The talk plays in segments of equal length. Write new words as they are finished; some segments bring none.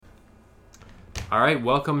All right,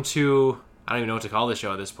 welcome to, I don't even know what to call this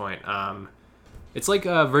show at this point. It's like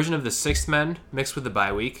a version of the Sixth Men mixed with the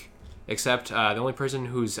bye week, except the only person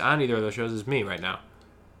who's on either of those shows is me right now.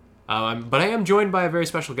 But I am joined by a very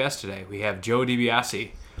special guest today. We have Joe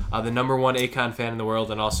DiBiase, the number one Akon fan in the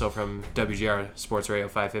world, and also from WGR Sports Radio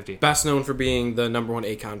 550. Best known for being the number one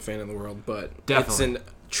Akon fan in the world, but Definitely. It's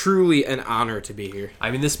truly an honor to be here.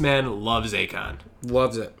 I mean, this man loves Akon.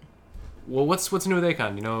 Loves it. Well, what's new with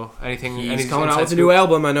Akon? You know anything? He's coming out with a new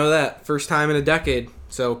album. I know that. First time in a decade.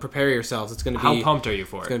 So prepare yourselves. It's going to be. How pumped are you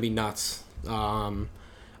for it? It's going to be nuts. On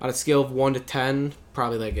a scale of 1 to 10,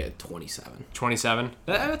 probably like a 27. 27.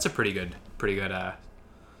 That's a pretty good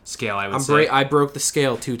scale. I would say. I broke the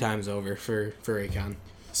scale 2 times over for Akon.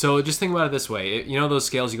 So just think about it this way. You know those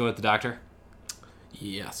scales you go at the doctor?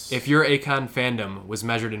 Yes. If your Akon fandom was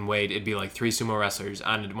measured in weight, it'd be like 3 sumo wrestlers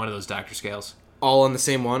on one of those doctor scales. All on the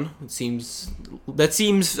same one. That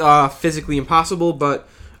seems physically impossible, but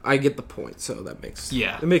I get the point. So it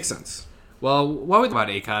makes sense. Well, what would about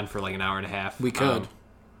Akon for like an hour and a half? We could.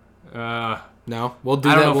 No, we'll do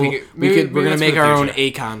I that. don't know we're gonna make our own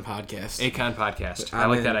future. Akon podcast. Akon podcast. I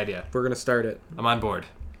like that idea. We're gonna start it. I'm on board.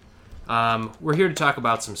 We're here to talk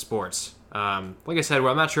about some sports. Like I said,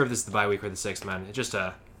 I'm not sure if this is the bye week or the Sixth Man. It's just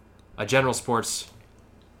a general sports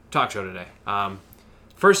talk show today.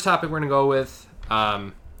 First topic we're gonna go with.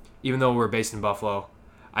 Even though we're based in Buffalo,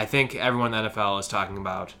 I think everyone in the NFL is talking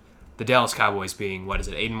about the Dallas Cowboys being,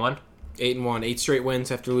 8-1? 8-1, 8 straight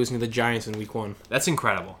wins after losing to the Giants in Week 1. That's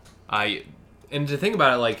incredible. And to think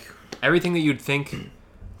about it, like, everything that you'd think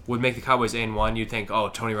would make the Cowboys 8-1, you'd think, oh,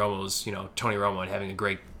 Tony Romo's, Tony Romo having a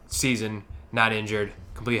great season, not injured,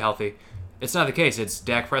 completely healthy. It's not the case. It's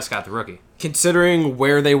Dak Prescott, the rookie. Considering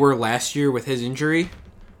where they were last year with his injury,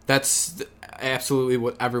 that's absolutely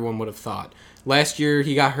what everyone would have thought. Last year,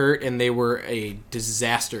 he got hurt, and they were a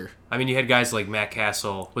disaster. I mean, you had guys like Matt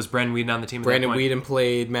Castle. Was Brandon Weeden on the team at that point? Brandon Weeden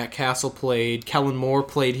played. Matt Castle played. Kellen Moore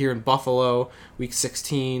played here in Buffalo, Week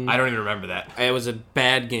 16. I don't even remember that. It was a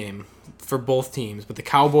bad game for both teams, but the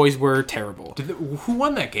Cowboys were terrible. Who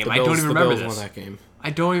won that game? I don't even remember this. The Bills won that game.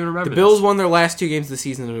 I don't even remember The Bills won their last 2 games of the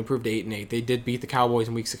season and improved to 8-8. They did beat the Cowboys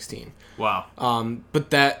in Week 16. Wow.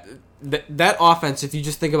 But that offense, if you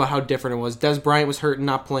just think about how different it was, Dez Bryant was hurt and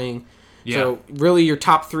not playing. Yeah. So, really, your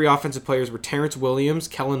top 3 offensive players were Terrence Williams,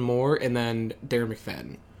 Kellen Moore, and then Darren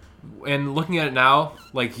McFadden. And looking at it now,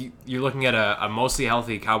 like, you're looking at a mostly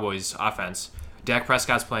healthy Cowboys offense. Dak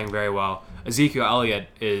Prescott's playing very well. Ezekiel Elliott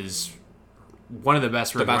is one of the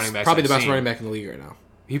best running backs probably I've the best seen. running back in the league right now.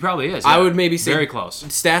 He probably is. I Yeah. would maybe say very close.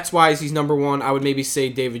 Stats-wise, he's number 1. I would maybe say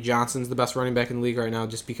David Johnson's the best running back in the league right now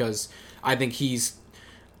just because I think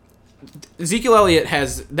Ezekiel Elliott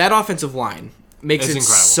has that offensive line. Makes it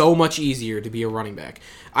incredible. So much easier to be a running back.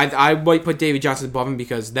 I might put David Johnson above him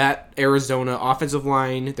because that Arizona offensive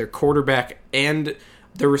line, their quarterback, and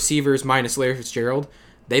their receivers minus Larry Fitzgerald,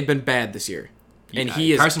 they've been bad this year. And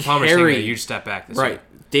he is Carson Palmer's taking a huge step back this year.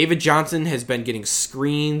 David Johnson has been getting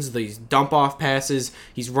screens, these dump-off passes.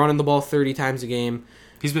 He's running the ball 30 times a game.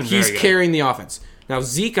 He's been very good. He's carrying the offense. Now,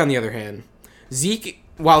 Zeke, on the other hand,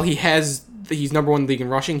 while he's number 1 in the league in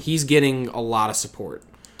rushing, he's getting a lot of support.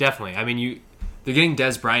 Definitely. I mean, they're getting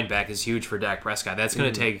Dez Bryant back is huge for Dak Prescott. That's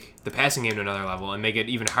going to take the passing game to another level and make it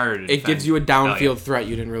even harder to defend. It gives you a downfield threat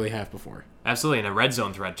you didn't really have before. Absolutely, and a red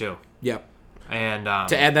zone threat, too. Yep. And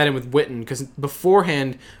to add that in with Witten, because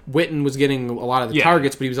beforehand, Witten was getting a lot of the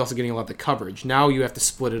targets, but he was also getting a lot of the coverage. Now you have to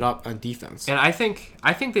split it up on defense. And I think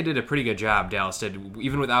they did a pretty good job, Dallas did.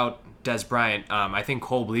 Even without Dez Bryant, I think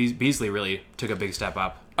Cole Beasley really took a big step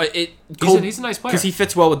up. He's a nice player. Because he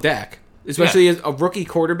fits well with Dak. Especially as a rookie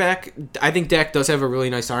quarterback, I think Dak does have a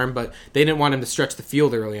really nice arm, but they didn't want him to stretch the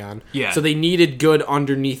field early on. Yeah. So they needed good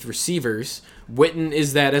underneath receivers. Witten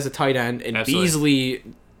is that as a tight end, and Absolutely.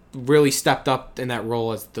 Beasley really stepped up in that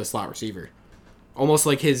role as the slot receiver, almost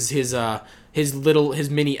like his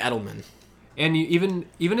mini Edelman. And even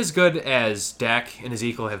as good as Dak and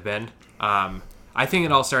Ezekiel have been, I think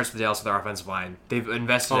it all starts with Dallas with their offensive line. They've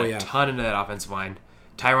invested a ton into that offensive line.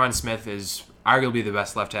 Tyron Smith is arguably the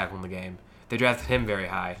best left tackle in the game. They drafted him very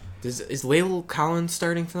high. Is Layla Collins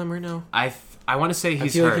starting for them right now? I want to say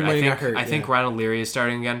he's hurt. I think Ronald Leary is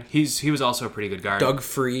starting again. He was also a pretty good guard. Doug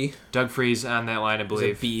Free's on that line, I believe.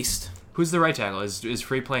 He's a beast. Who's the right tackle? Is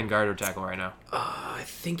Free playing guard or tackle right now? I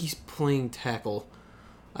think he's playing tackle.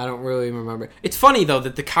 I don't really remember. It's funny though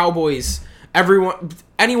that the Cowboys,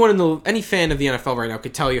 any fan of the NFL right now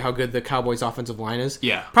could tell you how good the Cowboys' offensive line is.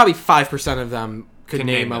 Yeah, probably 5% of them could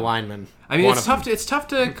name a lineman. I mean, it's tough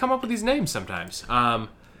to come up with these names sometimes.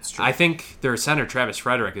 I think their center Travis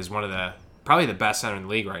Frederick is one of the probably the best center in the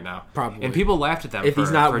league right now. Probably. And people laughed at them If for,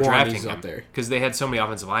 he's not for one, drafting he's him up there. because they had so many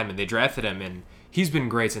offensive linemen. They drafted him, and he's been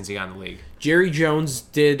great since he got in the league. Jerry Jones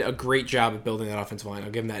did a great job at building that offensive line. I'll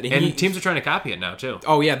give him that. And teams are trying to copy it now, too.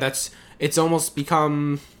 Oh, yeah, it's almost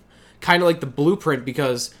become kind of like the blueprint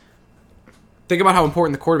because think about how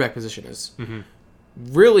important the quarterback position is. Mm-hmm.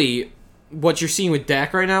 Really, what you're seeing with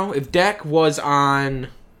Dak right now, if Dak was on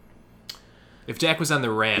the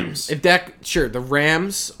Rams. The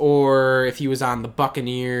Rams, or if he was on the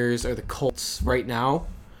Buccaneers or the Colts right now,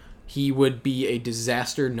 he would be a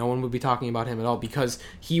disaster. No one would be talking about him at all because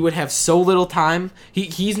he would have so little time.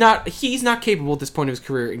 He's not capable at this point of his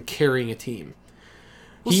career in carrying a team.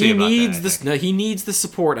 He needs the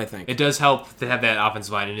support, I think. It does help to have that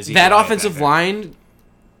offensive line in Ezekiel. That offensive line,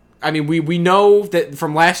 I mean, we know that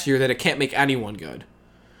from last year that it can't make anyone good.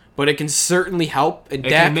 But it can certainly help. And it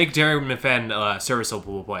can make Darren McFadden a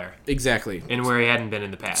serviceable player. Exactly. And where he hadn't been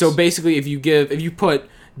in the past. So basically, if you put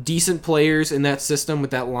decent players in that system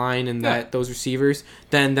with that line and those receivers,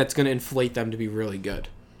 then that's going to inflate them to be really good.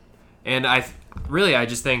 And I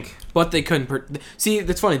just think... But they couldn't... See,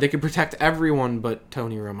 that's funny. They could protect everyone but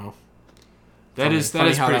Tony Romo. That is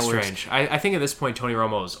pretty strange. I think at this point, Tony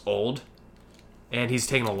Romo is old. And he's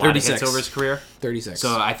taken a lot 36. of hits over his career. 36.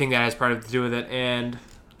 So I think that has part to do with it. And...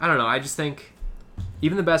 I don't know. I just think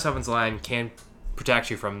even the best offensive line can't protect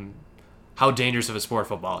you from how dangerous of a sport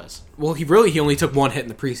football is. Well, he only took one hit in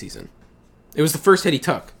the preseason. It was the first hit he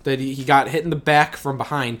took. That he got hit in the back from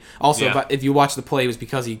behind. Also, But if you watch the play, it was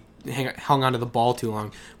because he hung onto the ball too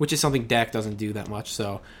long, which is something Dak doesn't do that much.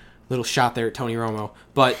 So, little shot there at Tony Romo.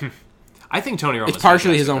 But I think Tony Romo. It's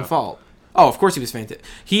partially his own fault. Oh, of course he was fantastic.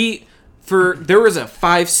 There was a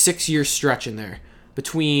 5-6 year stretch in there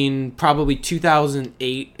between probably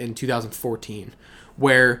 2008 and 2014,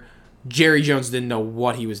 where Jerry Jones didn't know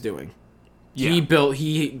what he was doing. Yeah.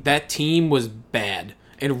 That team was bad,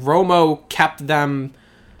 and Romo kept them.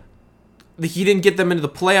 He didn't get them into the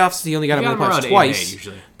playoffs. He only got them into the playoffs twice.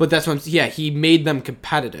 Usually. But that's when, he made them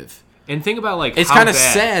competitive. And think about it's kind of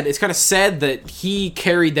sad. It's kind of sad that he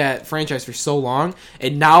carried that franchise for so long,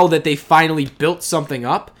 and now that they finally built something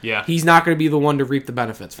up, he's not going to be the one to reap the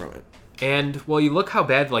benefits from it. And, well, you look how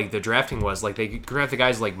bad, the drafting was. They drafted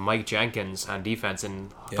guys like Mike Jenkins on defense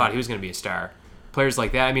and thought he was going to be a star. Players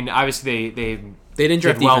like that. I mean, obviously, they didn't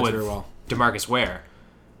draft defense very well. DeMarcus Ware.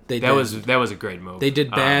 That was a great move. They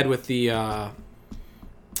did bad with the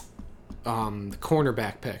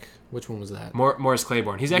cornerback pick. Which one was that? Morris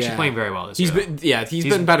Claiborne. He's actually playing very well this year. He's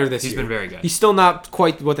been better this year. He's been very good. He's still not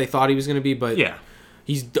quite what they thought he was going to be, but... Yeah.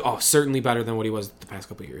 He's certainly better than what he was the past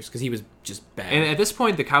couple of years because he was just bad. And at this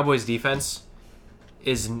point, the Cowboys' defense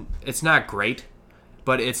it's not great,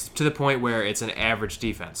 but it's to the point where it's an average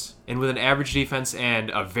defense. And with an average defense and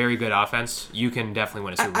a very good offense, you can definitely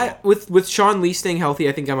win a Super Bowl. With Sean Lee staying healthy,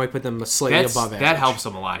 I think I might put them slightly above average. That helps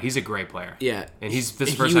him a lot. He's a great player. Yeah, and this is the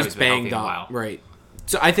first time he's been healthy in a while. Right.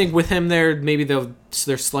 So I think with him there, maybe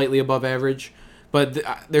they're slightly above average, but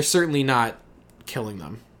they're certainly not killing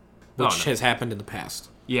them, which has happened in the past.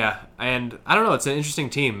 Yeah, and I don't know. It's an interesting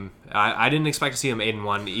team. I didn't expect to see them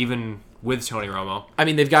 8-1, even with Tony Romo. I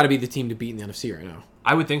mean, they've got to be the team to beat in the NFC right now.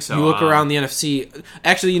 I would think so. You look around the NFC.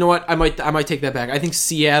 Actually, you know what? I might take that back. I think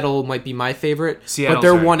Seattle might be my favorite, but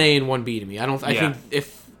they're 1A and 1B to me. I think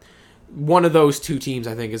if one of those two teams,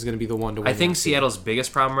 I think, is going to be the one to win. I think Seattle's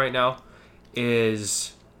biggest problem right now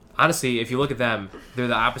is, honestly, if you look at them, they're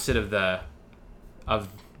the opposite of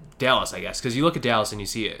Dallas, I guess, because you look at Dallas and you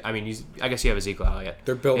see it. I mean, I guess you have Ezekiel, Elliott,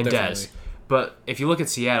 they're built and differently. Dez. But if you look at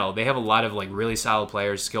Seattle, they have a lot of really solid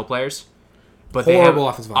players, skill players. But horrible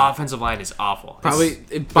offensive line is awful. Probably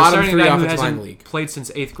bottom 3 offensive line league. Played since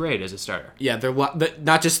 8th grade as a starter. Yeah, they're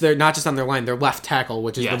not just on their line. They're left tackle,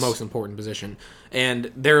 which is the most important position, and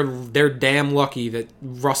they're damn lucky that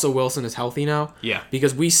Russell Wilson is healthy now. Yeah,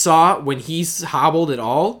 because we saw when he's hobbled at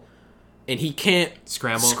all, and he can't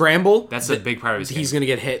scramble. That's a big part of his game. He's going to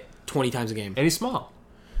get hit 20 times a game. And he's small.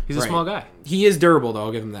 He's a small guy. He is durable, though.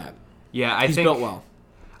 I'll give him that. Yeah, he's built well.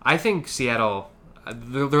 I think Seattle,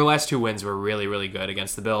 their last 2 wins were really, really good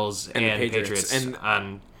against the Bills and Patriots in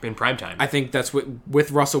primetime. I think that's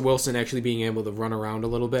with Russell Wilson actually being able to run around a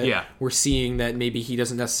little bit. Yeah. We're seeing that maybe he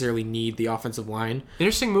doesn't necessarily need the offensive line.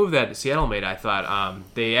 Interesting move that Seattle made, I thought.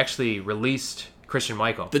 They actually released Christian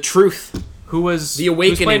Michael. The truth. Who was the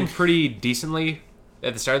awakening. Who was playing pretty decently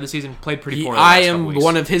at the start of the season. Played pretty poorly. I am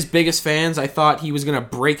one of his biggest fans. I thought he was going to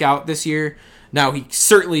break out this year. Now, he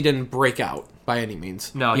certainly didn't break out by any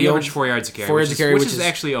means. No, he averaged 4 yards a carry. 4 yards a carry, which is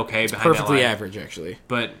actually okay. Behind perfectly that line. Average, actually.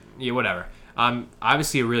 But, yeah, whatever.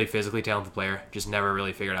 Obviously a really physically talented player, just never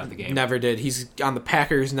really figured out the game. Never did. He's on the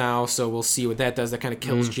Packers now, so we'll see what that does. That kind of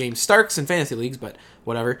kills James Starks in fantasy leagues, but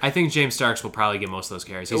whatever. I think James Starks will probably get most of those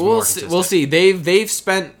carries. He's more consistent. We'll see. They've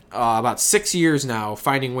spent about 6 years now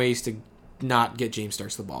finding ways to not get James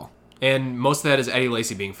Starks the ball. And most of that is Eddie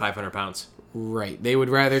Lacy being 500 pounds. Right. They would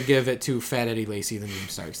rather give it to Fat Eddie Lacy than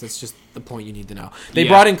James Starks. That's just the point you need to know. They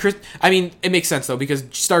brought in Chris. I mean, it makes sense, though, because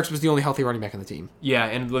Starks was the only healthy running back on the team. Yeah,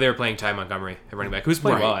 and they were playing Ty Montgomery at running back, who's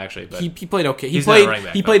playing well, actually. But he played okay. He's not a running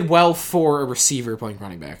back, he played well for a receiver playing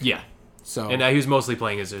running back. Yeah. So and he was mostly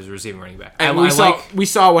playing as a receiving running back. And we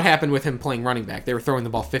saw what happened with him playing running back. They were throwing the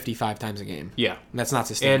ball 55 times a game. Yeah. And that's not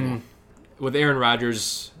sustainable. And with Aaron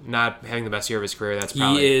Rodgers not having the best year of his career, that's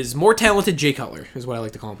probably... He is more talented Jay Cutler, is what I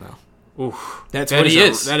like to call him now. Oof. That's what he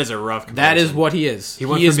is. That is a rough comparison. That is what he is.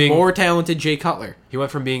 He is more talented Jay Cutler. He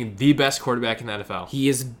went from being the best quarterback in the NFL. He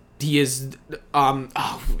is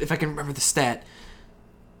if I can remember the stat.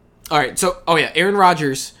 All right, so Aaron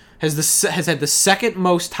Rodgers has had the second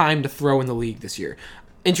most time to throw in the league this year.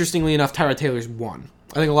 Interestingly enough, Tyrod Taylor's won.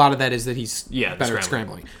 I think a lot of that is that he's better at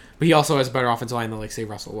scrambling. But he also has a better offensive line than, like, say,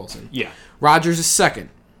 Russell Wilson. Yeah. Rodgers is second.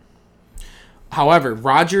 However,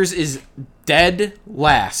 Rodgers is dead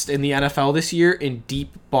last in the NFL this year in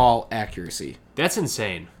deep ball accuracy. That's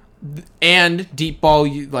insane. And deep ball,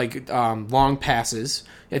 long passes.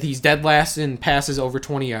 He's dead last in passes over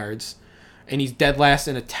 20 yards. And he's dead last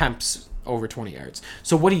in attempts over 20 yards.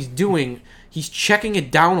 So what he's doing, he's checking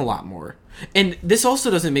it down a lot more. And this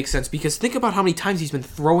also doesn't make sense because think about how many times he's been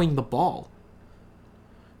throwing the ball.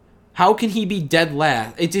 How can he be dead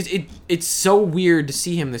last? It's so weird to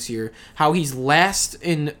see him this year. How he's last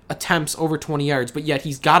in attempts over 20 yards, but yet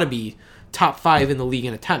he's got to be top 5 in the league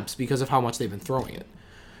in attempts because of how much they've been throwing it.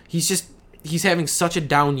 He's having such a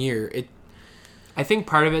down year. I think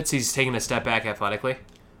part of it's he's taking a step back athletically.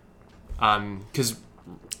 Because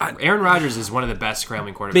Aaron Rodgers is one of the best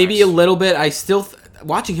scrambling quarterbacks. Maybe a little bit. I still...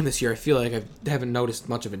 Watching him this year, I feel like I haven't noticed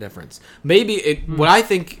much of a difference. Maybe what I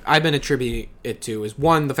think I've been attributing it to is,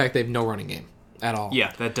 one, the fact they have no running game at all.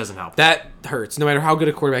 Yeah, that doesn't help. That hurts. No matter how good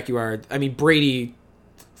a quarterback you are. I mean, Brady,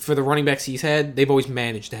 for the running backs he's had, they've always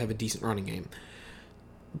managed to have a decent running game.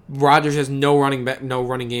 Rodgers has no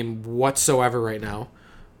running game whatsoever right now.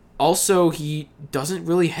 Also, he doesn't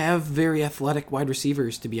really have very athletic wide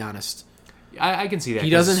receivers, to be honest. I can see that. He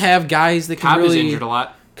doesn't have guys that can Cobb really... is injured a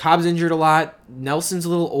lot. Cobb's injured a lot. Nelson's a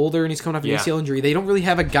little older, and he's coming off an ACL injury. They don't really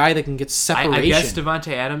have a guy that can get separation. I guess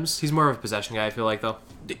Devontae Adams, he's more of a possession guy, I feel like, though.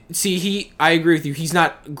 See, I agree with you. He's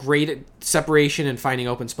not great at separation and finding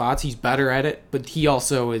open spots. He's better at it, but he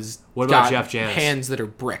also is what about Jeff Janis? Hands that are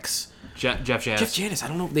bricks. Jeff Janis. Jeff Janis, I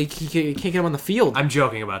don't know. He can't get him on the field. I'm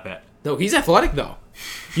joking about that. No, he's athletic, though.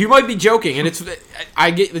 You might be joking, and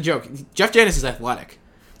I get the joke. Jeff Janis is athletic.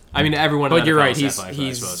 I mean, everyone. But you're right.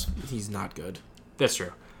 He's not good. That's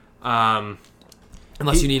true.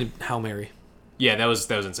 Unless you need a Hail Mary. Yeah, that was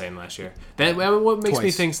insane last year. What makes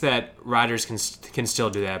me think that Rodgers can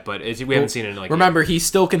still do that, but we haven't seen it in like. Remember, he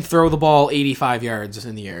still can throw the ball 85 yards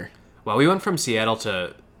in the air. Well, we went from Seattle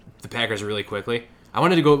to the Packers really quickly. I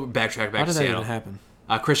wanted to go backtrack back to Seattle. How did that even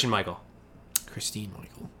happen? Christian Michael. Christine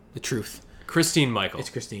Michael. The truth. Christine Michael. It's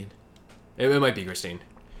Christine. It might be Christine.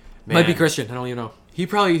 Man. Might be Christian. I don't even know. He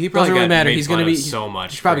probably doesn't really matter. He's going to be so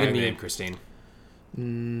much. He's probably going to be named Christine.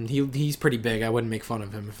 He's pretty big. I wouldn't make fun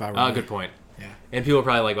of him if I were. Good point. Yeah. And people are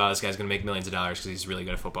probably like, "Wow, this guy's going to make millions of dollars because he's really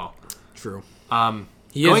good at football." True.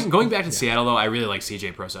 Going back to Seattle though, I really like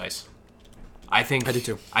CJ Procise. I do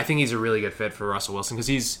too. I think he's a really good fit for Russell Wilson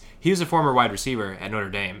because he was a former wide receiver at Notre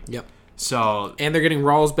Dame. Yep. So and they're getting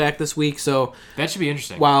Rawls back this week, so that should be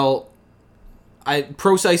interesting. While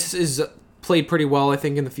Procise is played pretty well, I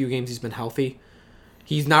think in the few games he's been healthy.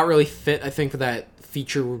 He's not really fit, I think, for that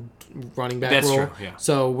feature running back role. That's true, yeah.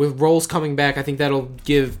 So with Rawls coming back, I think that'll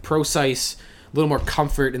give Procise a little more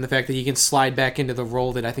comfort in the fact that he can slide back into the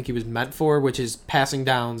role that I think he was meant for, which is passing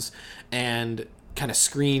downs and kind of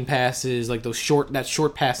screen passes, like that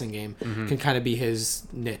short passing game can kind of be his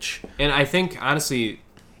niche. And I think, honestly,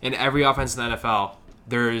 in every offense in the NFL,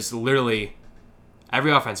 there's literally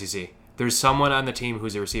every offense you see, there's someone on the team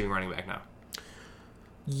who's a receiving running back now.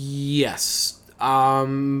 Yes. Off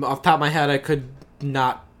the top of my head, I could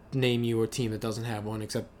not name you a team that doesn't have one,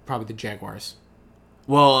 except probably the Jaguars.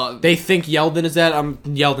 Well, they think Yeldon is that.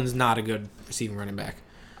 Yeldon's not a good receiving running back.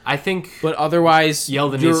 I think, but otherwise,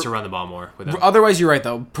 Yeldon needs to run the ball more with him. Otherwise, you're right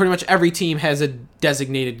though. Pretty much every team has a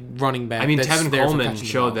designated running back. I mean, Tevin Coleman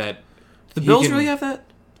showed that. The Bills really have that.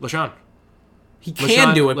 LaShawn. He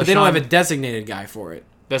can do it, but they don't have a designated guy for it.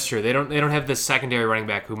 That's true. They don't have this secondary running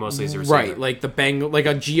back who mostly is a receiver. Right, like like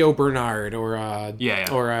a Gio Bernard or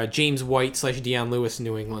Yeah. James White / Deion Lewis in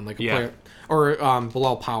New England, like a Yeah. player, or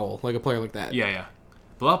Bilal Powell, like a player like that. Yeah.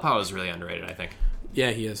 Bilal Powell is really underrated, I think.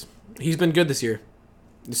 Yeah, he is. He's been good this year,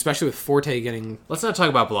 especially with Forte getting. Let's not talk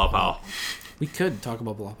about Bilal Powell. We could talk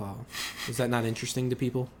about Bilal Powell. Is that not interesting to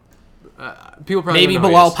people? People probably Maybe don't know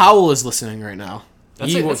who he Bilal is. Powell is listening right now.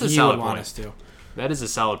 That's a He solid would want point. us to. That is a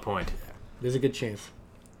solid point. There's a good chance.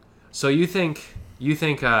 So you think you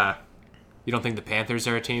don't think the Panthers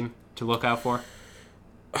are a team to look out for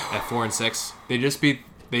at 4-6?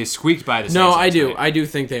 They squeaked by the Saints. No, I last do. night. I do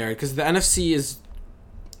think they are because the NFC is.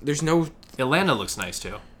 There's no. Atlanta looks nice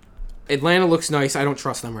too. Atlanta looks nice. I don't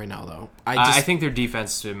trust them right now though. I think their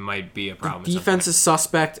defense might be a problem. Defense is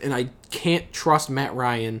suspect, and I can't trust Matt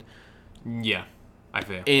Ryan. Yeah, I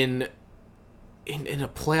feel. In a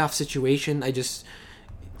playoff situation, I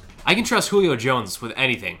can trust Julio Jones with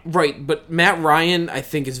anything. Right, but Matt Ryan, I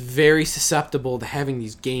think, is very susceptible to having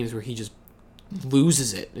these games where he just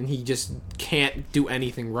loses it and he just can't do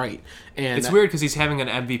anything right. And it's weird because he's having an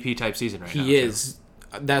MVP type season right now. He is.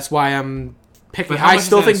 That's why I'm picking. But how I much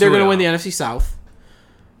still is that think they're going to Julio? win the NFC South.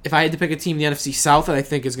 If I had to pick a team in the NFC South that I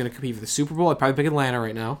think is going to compete for the Super Bowl, I'd probably pick Atlanta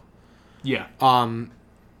right now. Yeah.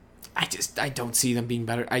 I don't see them being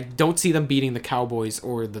better. I don't see them beating the Cowboys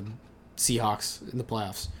or the Seahawks in the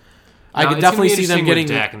playoffs. I could definitely see them getting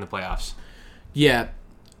Dak in the playoffs. Yeah,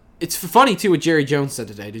 it's funny too what Jerry Jones said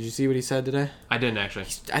today. Did you see what he said today? I didn't actually.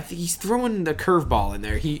 I think he's throwing the curveball in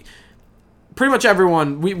there. He pretty much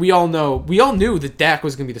everyone we all knew that Dak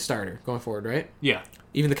was going to be the starter going forward, right? Yeah.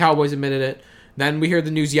 Even the Cowboys admitted it. Then we heard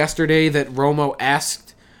the news yesterday that Romo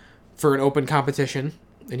asked for an open competition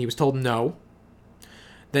and he was told no.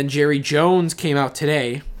 Then Jerry Jones came out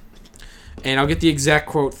today, and I'll get the exact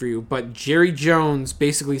quote for you, but Jerry Jones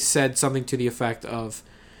basically said something to the effect of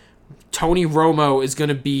Tony Romo is going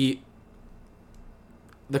to be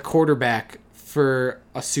the quarterback for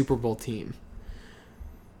a Super Bowl team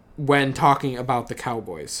when talking about the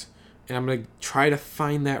Cowboys. And I'm going to try to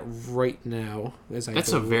find that right now.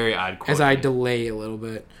 That's a very odd quote. As I delay a little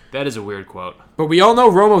bit. That is a weird quote. But we all know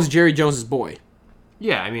Romo's Jerry Jones' boy.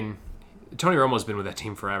 Yeah, I mean, Tony Romo's been with that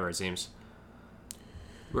team forever, it seems.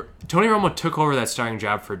 Tony Romo took over that starting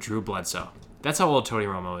job for Drew Bledsoe. That's how old Tony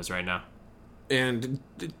Romo is right now. And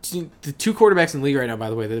the two quarterbacks in the league right now, by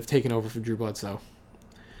the way, that have taken over for Drew Bledsoe.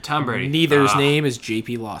 Tom Brady. Neither's name is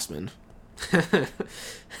J.P. Lossman.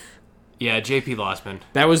 Yeah, J.P. Lossman.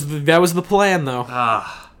 That was the plan, though.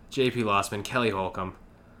 J.P. Lossman, Kelly Holcomb.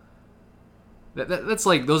 That's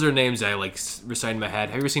like, those are names I like recite in my head.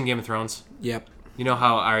 Have you ever seen Game of Thrones? Yep. You know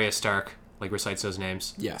how Arya Stark like recites those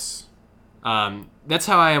names? Yes. That's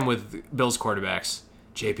how I am with Bills quarterbacks.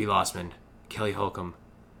 J.P. Lossman, Kelly Holcomb,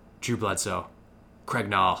 Drew Bledsoe, Craig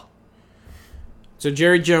Nall. So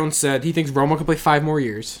Jerry Jones said he thinks Romo could play 5 more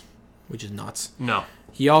years, which is nuts. No.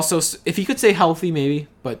 He also, if he could stay healthy, maybe,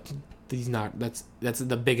 but he's not. That's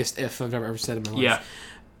the biggest if I've ever said in my life. Yeah.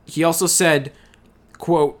 He also said,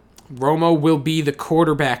 quote, Romo will be the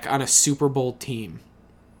quarterback on a Super Bowl team.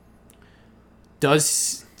 Do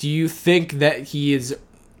you think that he is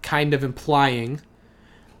kind of implying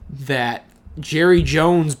that Jerry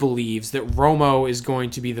Jones believes that Romo is going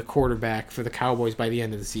to be the quarterback for the Cowboys by the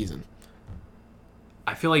end of the season?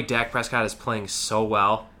 I feel like Dak Prescott is playing so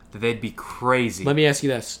well that they'd be crazy Let me ask you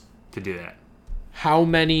this. to do that.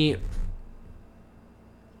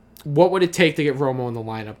 What would it take to get Romo in the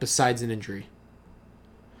lineup besides an injury?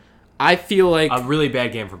 I feel like A really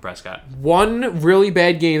bad game for Prescott. one really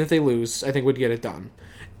bad game that they lose, I think, would get it done.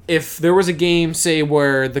 If there was a game, say,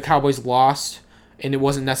 where the Cowboys lost and it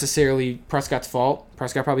wasn't necessarily Prescott's fault,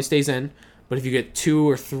 Prescott probably stays in. But if you get 2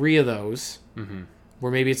 or 3 of those,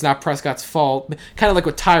 where maybe it's not Prescott's fault, kind of like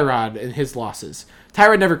with Tyrod and his losses.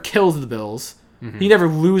 Tyrod never kills the Bills. He never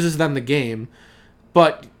loses them the game.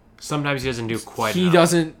 But Sometimes he doesn't do quite he enough.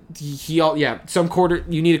 doesn't.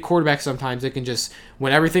 You need a quarterback sometimes that can just,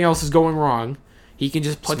 when everything else is going wrong, he can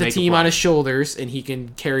just put Just the make a team play. on his shoulders and he can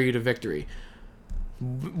carry you to victory.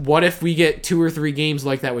 What if we get 2 or 3 games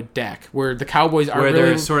like that with Dak, where the Cowboys are Where really,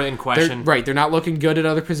 they're sort of in question. They're not looking good at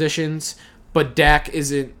other positions, but Dak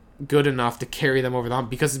isn't good enough to carry them over the hump.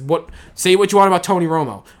 Because say what you want about Tony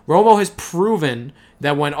Romo. Romo has proven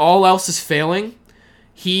that when all else is failing,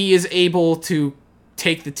 he is able to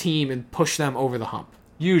take the team and push them over the hump.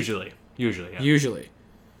 Usually, yeah. Usually.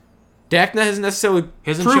 Dak hasn't necessarily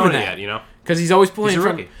Hasn't proven shown it that yet, you know? because he's always playing He's a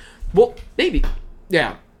from. rookie. Well, maybe.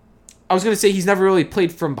 Yeah. I was going to say he's never really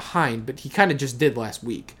played from behind, but he kind of just did last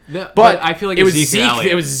week. Yeah, But I feel like it was Zeke and Zeke.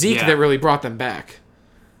 Elliott. It was Zeke Yeah. that really brought them back.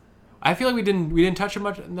 I feel like we didn't touch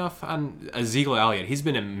enough on Ezekiel Elliott. He's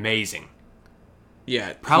been amazing.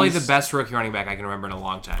 Yeah. Probably the best rookie running back I can remember in a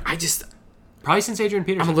long time. Probably since Adrian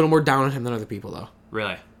Peterson. I'm a little more down on him than other people, though.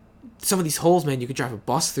 Really? Some of these holes, man, you could drive a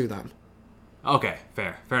bus through them. Okay,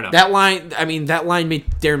 fair enough. That line made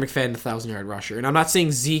Darren McFadden a 1,000-yard rusher, and I'm not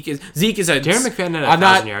saying Zeke is a Darren McFadden had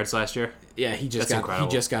 1,000 yards last year. Yeah, he just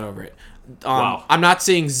got over it. Wow. I'm not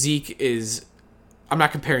saying Zeke is. I'm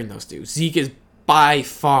not comparing those two. Zeke is by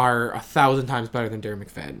far 1,000 times better than Darren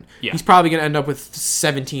McFadden. Yeah. He's probably going to end up with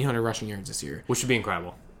 1,700 rushing yards this year, which would be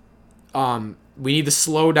incredible. We need to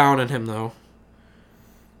slow down on him though,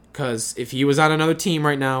 because if he was on another team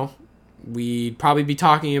right now, we'd probably be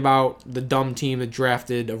talking about the dumb team that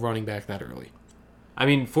drafted a running back that early. I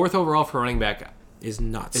mean, 4th overall for running back is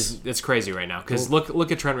nuts. It's crazy right now because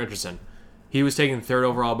look at Trent Richardson. He was taken 3rd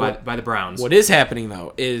overall by the Browns. What is happening,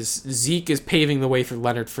 though, is Zeke is paving the way for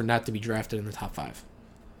Leonard Fournette to be drafted in the top 5.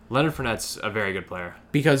 Leonard Fournette's a very good player.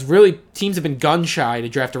 Because really, teams have been gun-shy to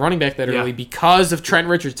draft a running back that early because of Trent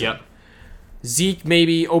Richardson. Yep. Zeke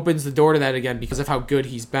maybe opens the door to that again because of how good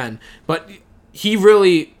he's been. But he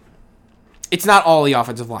really... It's not all the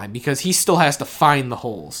offensive line because he still has to find the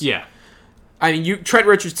holes. Yeah. I mean, Trent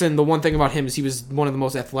Richardson, the one thing about him is he was one of the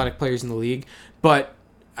most athletic players in the league, but...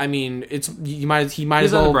 I mean, he might as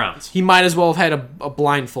well. The Browns. He might as well have had a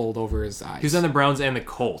blindfold over his eyes. He was on the Browns and the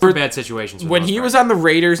Colts. For bad situations. When he was on the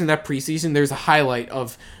Raiders in that preseason, there's a highlight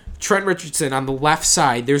of Trent Richardson on the left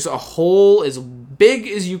side. There's a hole as big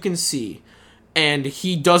as you can see, and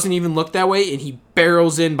he doesn't even look that way, and he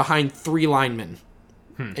barrels in behind 3 linemen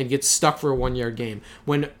and gets stuck for a 1-yard game.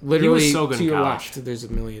 When literally so good to in your college. left, there's a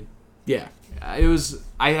million. Yeah, it was.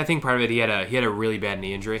 I think part of it he had a really bad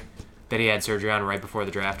knee injury that he had surgery on right before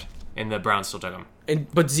the draft, and the Browns still took him.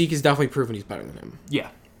 But Zeke has definitely proven he's better than him. Yeah.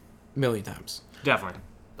 A million times. Definitely.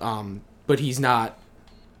 But he's not...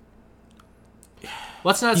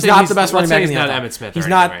 Let's not he's say not he's the best running back in the NFL. He's NFL. not Emmitt Smith He's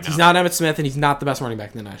not, he's not Emmitt Smith, and he's not the best running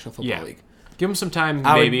back in the National Football League. Give him some time,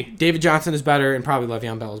 maybe. David Johnson is better, and probably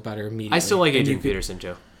Le'Veon Bell is better immediately. I still like Adrian Peterson,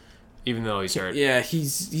 too. Even though he's hurt. Yeah,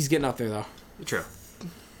 he's getting up there, though. True.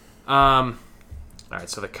 All right,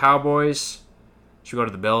 so the Cowboys. Should we go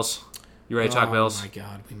to the Bills? You ready to talk Bills? Oh, my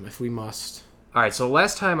God. If we must. All right, so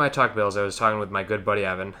last time I talked Bills, I was talking with my good buddy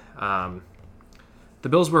Evan. The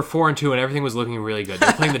Bills were 4-2, and everything was looking really good.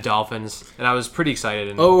 They're playing the Dolphins, and I was pretty excited.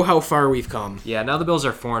 And, how far we've come. Yeah, now the Bills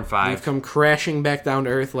are 4-5. We've come crashing back down to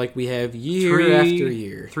earth like we have year after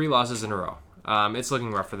year. 3 losses in a row. It's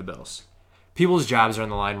looking rough for the Bills. People's jobs are on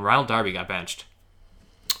the line. Ronald Darby got benched.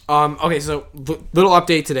 Okay, so little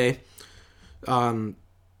update today.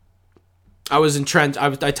 I was in Trent.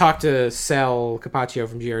 I talked to Sal Capaccio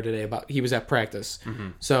from GR today about he was at practice. Mm-hmm.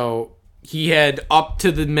 So he had up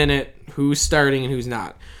to the minute who's starting and who's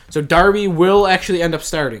not. So Darby will actually end up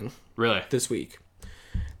starting. Really? This week.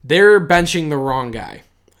 They're benching the wrong guy.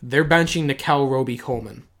 They're benching Nickel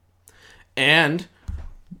Roby-Coleman. And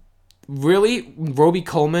really,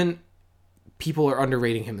 Roby-Coleman, people are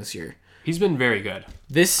underrating him this year. He's been very good.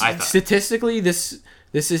 Statistically, this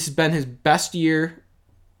has been his best year.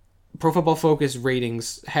 Pro Football Focus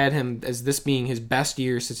ratings had him as this being his best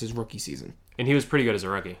year since his rookie season. And he was pretty good as a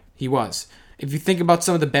rookie. He was. If you think about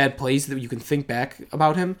some of the bad plays that you can think back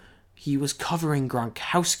about him, he was covering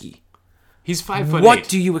Gronkowski. He's 5'8". What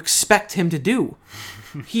do you expect him to do?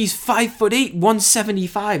 He's 5'8",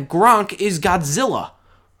 175. Gronk is Godzilla.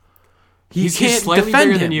 He's slightly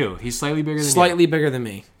bigger than you. He's slightly bigger than you. Slightly bigger than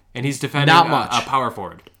me. And he's defending Not much. A power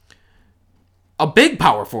forward. A big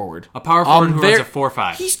power forward. A power forward who runs a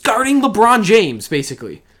 4.5. He's guarding LeBron James,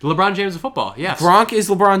 basically. LeBron James of football, yes. Gronk is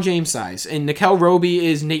LeBron James size, and Nickel Roby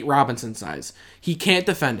is Nate Robinson size. He can't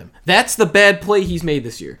defend him. That's the bad play he's made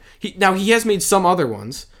this year. Now, he has made some other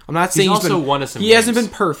ones. I'm not saying he's also won us some He games. hasn't been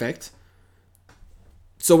perfect.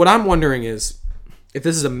 So what I'm wondering is if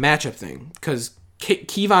this is a matchup thing, because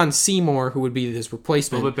Kevon Seymour, who would be his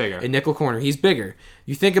replacement, a little bit bigger. in nickel corner, he's bigger.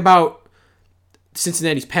 You think about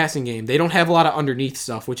Cincinnati's passing game, they don't have a lot of underneath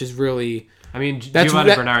stuff, which is really... I mean,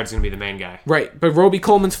 Giovanni Bernard's going to be the main guy. Right, but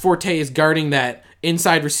Roby-Coleman's forte is guarding that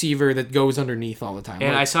inside receiver that goes underneath all the time.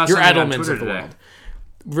 And like, I saw your something on Edelmans Twitter of the today. world.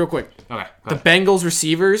 Real quick. Okay. The Bengals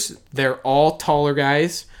receivers, they're all taller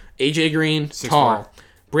guys. AJ Green, 6'4". tall.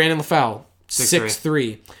 Brandon LaFell,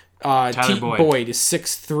 6'3". 6'3". T. Boyd. Boyd is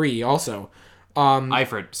 6'3" also.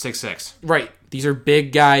 Eifert, 6'6". Right. These are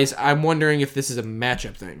big guys. I'm wondering if this is a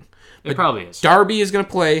matchup thing. It probably is. Darby is going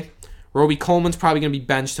to play. Roby-Coleman's probably going to be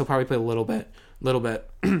benched. He'll probably play a little bit.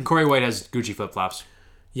 Corey White has Gucci flip-flops.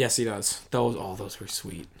 Yes, he does. Those were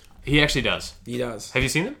sweet. He actually does. He does. Have you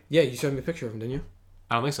seen them? Yeah, you showed me a picture of him, didn't you?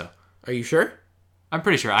 I don't think so. Are you sure? I'm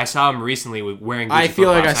pretty sure. I saw him recently wearing Gucci I feel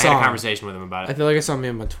like I flip-flops. saw had a him. conversation with him about I it. feel like I saw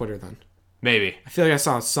him on Twitter then. Maybe. I feel like I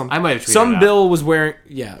saw some. I might have tweeted some it out. Bill was wearing.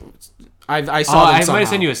 Yeah, I saw them I somehow. might have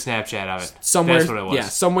sent you a Snapchat of it. Somewhere. That's what it was. Yeah,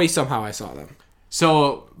 some way somehow I saw them.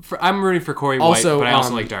 So I'm rooting for Corey Also, White, but I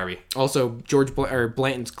also like Darby. Also,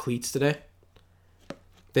 Blanton's cleats today.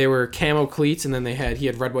 They were camo cleats, and then he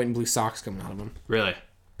had red, white, and blue socks coming out of them. Really?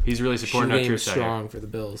 He's really supporting our Shoe game troops is out here. strong for the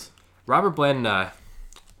Bills. Robert Blanton,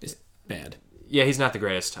 Is bad. yeah, he's not the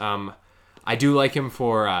greatest. I do like him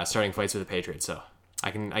for starting fights with the Patriots, so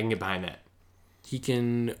I can get behind that. He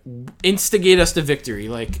can instigate us to victory,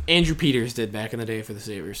 like Andrew Peters did back in the day for the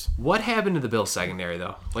Sabres. What happened to the Bills secondary,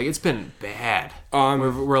 though? Like, it's been bad. Um,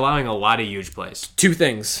 We're allowing a lot of huge plays. Three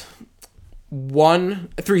things.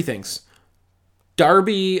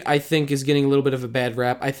 Darby, I think, is getting a little bit of a bad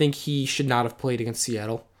rap. I think he should not have played against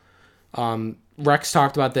Seattle. Rex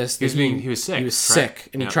talked about this. He was sick. He was sick,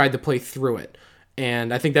 and he tried to play through it.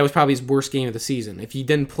 And I think that was probably his worst game of the season. If he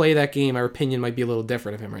didn't play that game, our opinion might be a little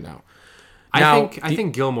different of him right now. I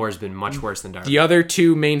think Gilmore's been much worse than Darby. The other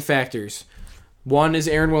two main factors. One is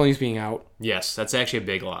Aaron Williams being out. Yes, that's actually a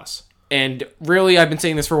big loss. And really, I've been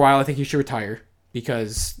saying this for a while, I think he should retire.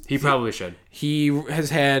 Because He probably should. he has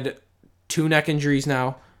had 2 neck injuries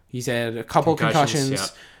now. He's had a couple concussions. Yeah.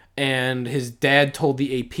 And his dad told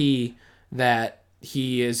the AP that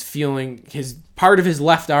he is feeling part of his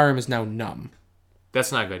left arm is now numb.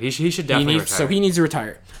 That's not good. He should definitely retire. So he needs to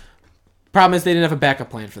retire. Problem is they didn't have a backup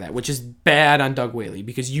plan for that, which is bad on Doug Whaley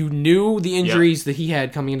because you knew the injuries that he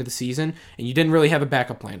had coming into the season, and you didn't really have a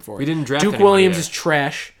backup plan for it. We didn't draft Duke anyone Williams either. is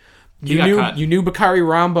trash. He got cut. You knew Bakari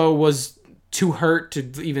Rambo was too hurt to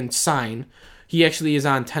even sign. He actually is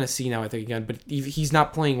on Tennessee now, I think, again, but he's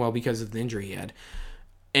not playing well because of the injury he had.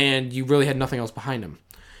 And you really had nothing else behind him.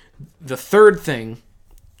 The third thing,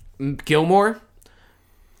 Gilmore,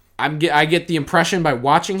 I get the impression by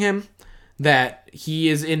watching him that he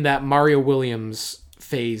is in that Mario Williams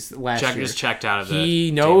phase last year. Just checked out of it. He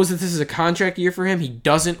knows that this is a contract year for him. He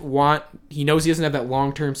knows he doesn't have that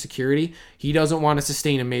long-term security. He doesn't want to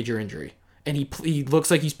sustain a major injury. And he looks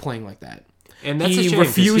like he's playing like that. And that's a shame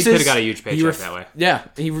because he could have got a huge paycheck that way. Yeah.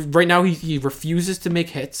 Right now he refuses to make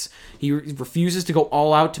hits. He refuses to go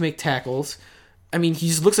all out to make tackles. I mean, he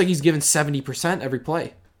just looks like he's given 70% every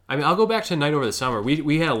play. I mean, I'll go back to night over the summer.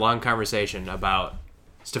 We had a long conversation about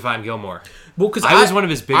Stephon Gilmore. Well, because I was one of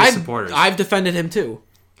his biggest supporters. I've defended him too.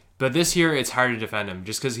 But this year, it's hard to defend him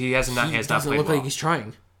just because he has not played doesn't look well. like he's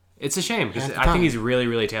trying. It's a shame because Half the I think time. he's really,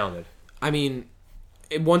 really talented. I mean,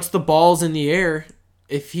 once the ball's in the air,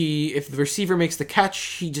 if the receiver makes the catch,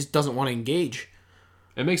 he just doesn't want to engage.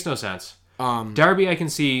 It makes no sense. Darby, I can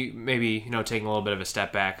see maybe taking a little bit of a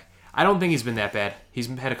step back. I don't think he's been that bad. He's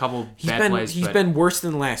had a couple bad plays. He's been worse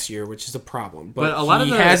than last year, which is a problem. But a lot of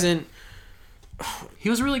hasn't. He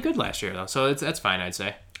was really good last year, though, so that's fine, I'd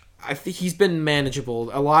say. I think he's been manageable.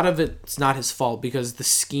 A lot of it's not his fault because the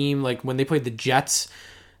scheme, like when they played the Jets,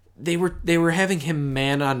 they were having him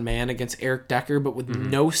man on man against Eric Decker, but with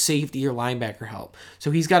no safety or linebacker help.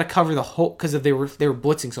 So he's got to cover the whole because they were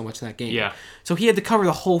blitzing so much in that game. Yeah. So he had to cover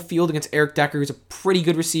the whole field against Eric Decker, who's a pretty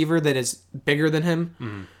good receiver that is bigger than him.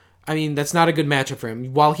 Mm-hmm. I mean, that's not a good matchup for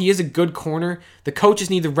him. While he is a good corner, the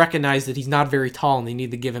coaches need to recognize that he's not very tall and they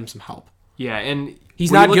need to give him some help. Yeah, and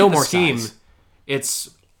he's when not you look at Gilmore the scheme. size.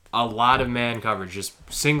 It's a lot of man coverage, just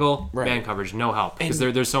single man coverage, no help because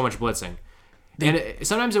there's so much blitzing.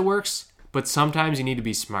 Sometimes it works, but sometimes you need to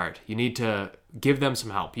be smart. You need to give them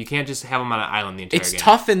some help. You can't just have them on an island the entire game. It's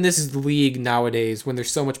tough in this league nowadays when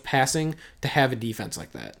there's so much passing to have a defense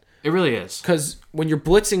like that. It really is. Because when you're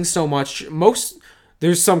blitzing so much,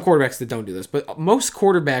 there's some quarterbacks that don't do this, but most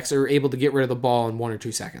quarterbacks are able to get rid of the ball in 1 or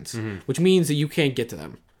 2 seconds, which means that you can't get to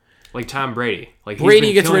them. Like Tom Brady. Like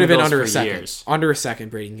Brady gets rid of it Bills under a for second. years. Under a second,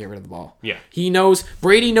 Brady can get rid of the ball. Yeah.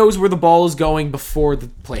 Brady knows where the ball is going before the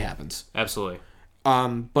play happens. Absolutely.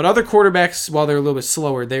 But other quarterbacks, while they're a little bit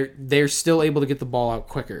slower, they're still able to get the ball out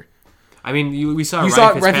quicker. I mean, we saw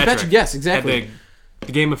Ryan Fitzpatrick. Yes, exactly. At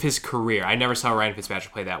the game of his career. I never saw Ryan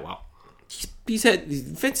Fitzpatrick play that well. Fitz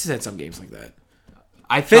has had some games like that.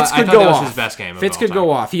 Fitz could go off. That was his best game. Fitz could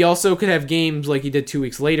go off. He also could have games like he did 2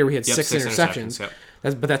 weeks later where he had 6 interceptions. Yep.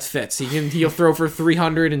 But that's Fitz. He'll throw for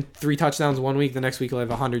 300 and 3 touchdowns one week. The next week he'll have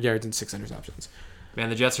 100 yards and 6 interceptions. Man,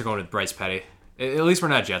 the Jets are going with Bryce Petty. At least we're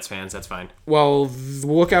not Jets fans. That's fine. Well,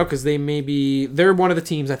 look out because they're one of the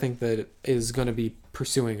teams I think that is going to be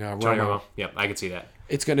pursuing Romo. Yep, I can see that.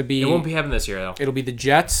 It's going to be. It won't be happening this year though. It'll be the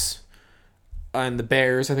Jets and the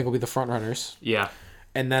Bears. I think will be the front runners. Yeah.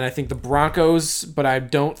 And then I think the Broncos, but I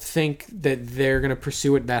don't think that they're going to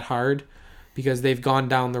pursue it that hard because they've gone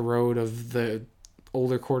down the road of the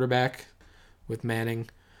older quarterback with Manning.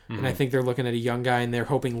 And I think they're looking at a young guy, and they're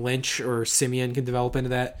hoping Lynch or Simeon can develop into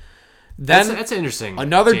that. Then that's interesting.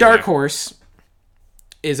 Another dark horse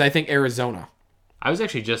is, I think, Arizona. I was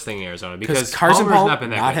actually just thinking Arizona because Carson Palmer's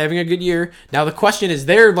not having a good year. Now the question is,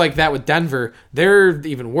 they're like that with Denver. They're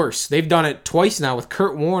even worse. They've done it twice now with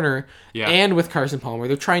Kurt Warner and with Carson Palmer.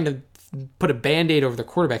 They're trying to put a Band-Aid over the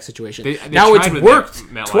quarterback situation. Now it's worked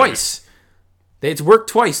twice. It's worked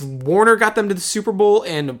twice. Warner got them to the Super Bowl,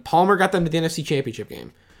 and Palmer got them to the NFC Championship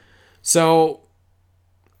game. So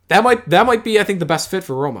that might be, I think, the best fit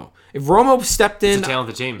for Romo. If Romo stepped in, it's a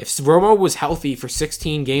talented team. If Romo was healthy for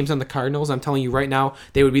 16 games on the Cardinals, I'm telling you right now,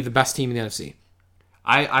 they would be the best team in the NFC.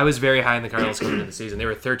 I was very high in the Cardinals coming into the season. They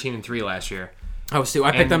were 13-3 last year. I was too.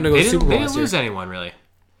 I picked them to go to the Super Bowl. They didn't lose anyone really.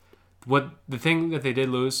 The thing that they did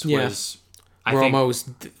lose was Palmer's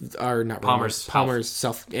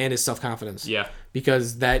his self-confidence. Yeah,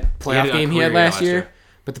 because that playoff game he had last year.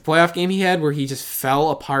 But the playoff game he had where he just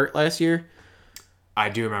fell apart last year, I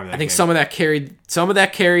do remember that. I think some of that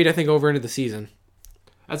carried I think over into the season.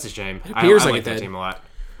 That's a shame. It appears I like that team a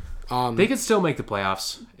lot. They could still make the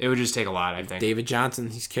playoffs. It would just take a lot, I think. David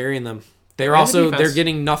Johnson, he's carrying them. They're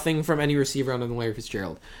getting nothing from any receiver other than Larry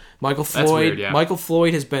Fitzgerald. Michael Floyd. That's weird, yeah. Michael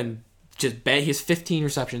Floyd has been just bad. He has 15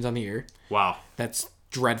 receptions on the year. Wow, that's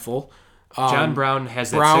dreadful. John Brown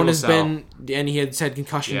has that and he has had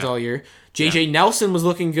concussions all year. J.J. Nelson was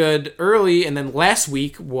looking good early, and then last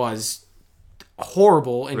week was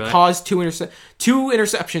horrible and caused two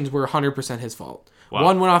interceptions were 100% his fault. Wow.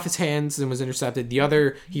 One went off his hands and was intercepted. The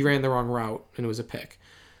other, he ran the wrong route, and it was a pick.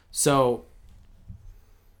 So,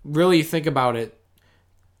 really think about it.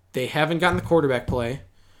 They haven't gotten the quarterback play.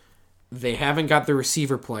 They haven't got the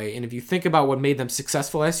receiver play. And if you think about what made them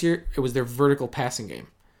successful last year, it was their vertical passing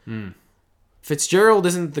game. Fitzgerald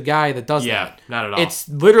isn't the guy that does that. Yeah, not at all. It's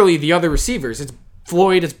literally the other receivers. It's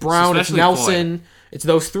Floyd, it's Brown, it's Nelson. Floyd. It's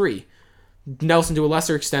those three. Nelson to a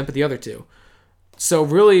lesser extent, but the other two. So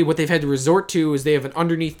really what they've had to resort to is they have an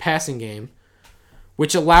underneath passing game,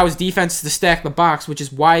 which allows defense to stack the box, which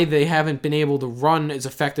is why they haven't been able to run as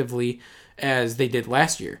effectively as they did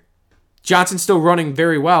last year. Johnson's still running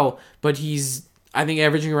very well, but he's, I think,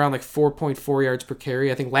 averaging around like 4.4 yards per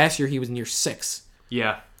carry. I think last year he was near 6.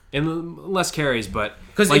 Yeah. And less carries, but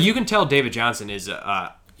you can tell David Johnson is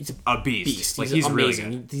he's a beast. Like he's amazing.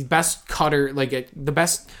 Really good. The best cutter, the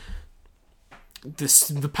best.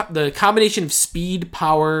 The combination of speed,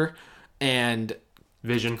 power, and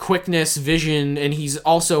quickness, vision, and he's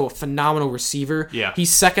also a phenomenal receiver. Yeah, he's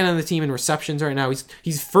second on the team in receptions right now.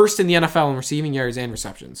 He's first in the NFL in receiving yards and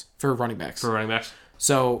receptions for running backs.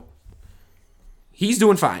 So he's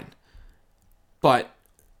doing fine, but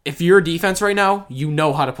if you're a defense right now, you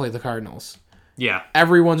know how to play the Cardinals. Yeah.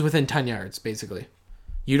 Everyone's within 10 yards, basically.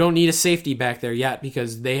 You don't need a safety back there yet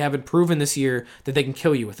because they haven't proven this year that they can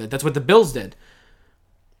kill you with it. That's what the Bills did.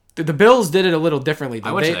 The Bills did it a little differently, though.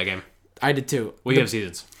 I went to that game. I did, too. We have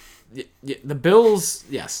seasons. The Bills,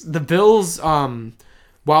 yes. The Bills,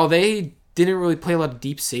 while they didn't really play a lot of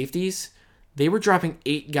deep safeties, they were dropping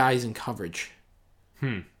 8 guys in coverage.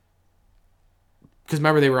 Because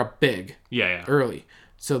remember, they were up big. Yeah. Early.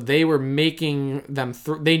 So they were making them...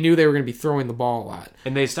 they knew they were going to be throwing the ball a lot.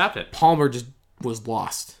 And they stopped it. Palmer just was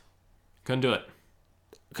lost. Couldn't do it.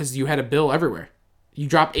 Because you had a Bill everywhere. You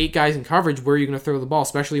drop 8 guys in coverage, where are you going to throw the ball?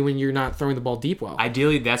 Especially when you're not throwing the ball deep well.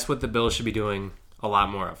 Ideally, that's what the Bills should be doing a lot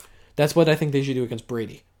more of. That's what I think they should do against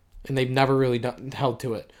Brady. And they've never really held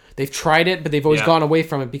to it. They've tried it, but they've always gone away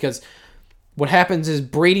from it because what happens is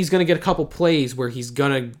Brady's going to get a couple plays where he's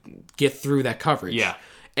going to get through that coverage. Yeah.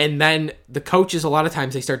 And then the coaches, a lot of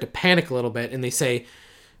times, they start to panic a little bit, and they say,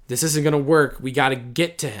 this isn't going to work. We got to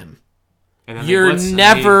get to him. And you're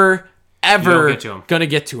never, ever going to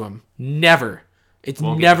get to him. Never. It's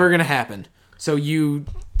never going to happen. So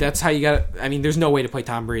that's how you got to... I mean, there's no way to play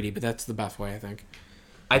Tom Brady, but that's the best way, I think.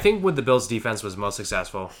 I think what the Bills' defense was most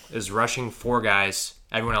successful is rushing 4 guys,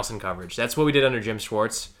 everyone else in coverage. That's what we did under Jim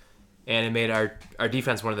Schwartz, and it made our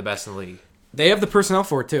defense one of the best in the league. They have the personnel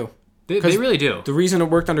for it, too. They really do. The reason it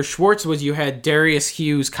worked under Schwartz was you had Darius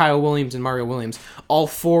Hughes, Kyle Williams, and Mario Williams. All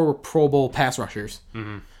 4 were Pro Bowl pass rushers.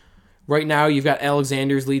 Mm-hmm. Right now, you've got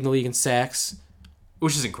Alexander's leading the league in sacks.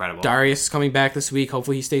 Which is incredible. Darius coming back this week.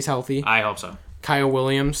 Hopefully he stays healthy. I hope so. Kyle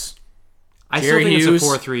Williams. I still think it's a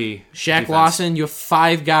 4-3 Shaq defense. Lawson. You have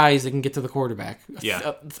 5 guys that can get to the quarterback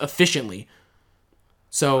efficiently.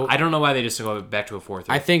 So I don't know why they just go back to a 4-3.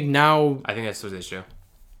 I think that's what they should do.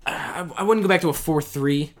 I wouldn't go back to a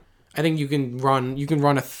 4-3. I think you can run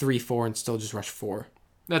a 3-4 and still just rush 4.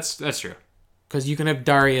 That's true. Because you can have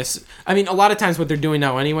Darius. I mean, a lot of times what they're doing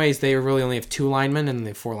now anyways, they really only have 2 linemen and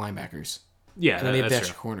they have 4 linebackers. Yeah, and then they have the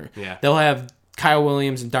extra corner. Yeah. They'll have Kyle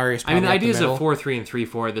Williams and Darius. I mean, the ideas of 4-3 and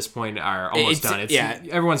 3-4 at this point are almost done.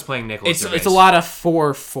 Everyone's playing Nicholas. It's a lot of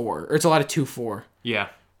 4-4, or it's a lot of 2-4. Yeah.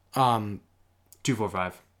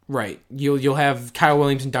 2-4-5. Right. You'll have Kyle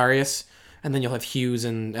Williams and Darius, and then you'll have Hughes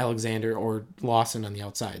and Alexander or Lawson on the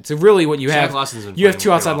outside. So really, what you have, you have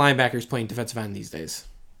two outside linebackers playing defensive end these days,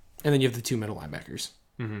 and then you have the two middle linebackers,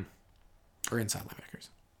 or inside linebackers.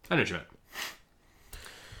 I know what you meant.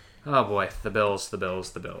 Oh boy, the Bills.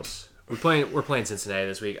 We're playing Cincinnati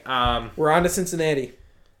this week. We're on to Cincinnati.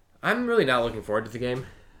 I'm really not looking forward to the game.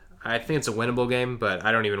 I think it's a winnable game, but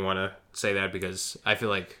I don't even want to say that because I feel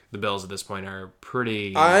like the Bills at this point are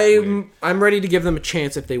pretty. I'm ready to give them a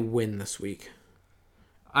chance if they win this week.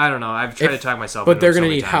 I don't know. I've tried to talk myself. But they're going to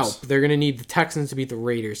need help. They're going to need the Texans to beat the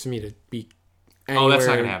Raiders for me to beat. Anywhere. Oh, that's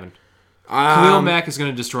not going to happen. Khalil Mack is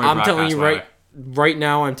going to destroy. I'm telling you right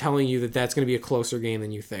now. I'm telling you that's going to be a closer game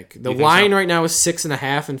than you think. The line right now is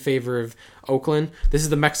 6.5 in favor of Oakland. This is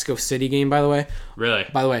the Mexico City game, by the way. Really?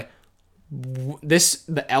 By the way,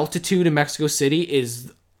 the altitude in Mexico City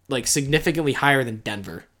is like significantly higher than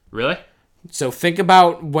Denver. Really? So think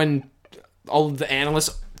about when all of the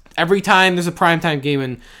analysts, every time there's a primetime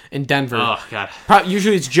game in Denver. Oh God.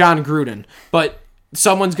 Usually it's John Gruden, but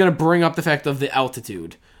someone's going to bring up the fact of the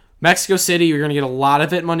altitude. Mexico City, you're going to get a lot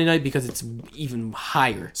of it Monday night because it's even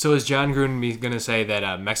higher. So is John Gruden going to say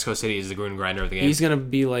that Mexico City is the Gruden grinder of the game? He's going to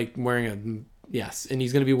be like wearing and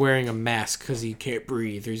he's going to be wearing a mask because he can't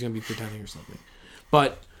breathe, or he's going to be pretending or something.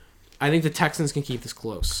 But I think the Texans can keep this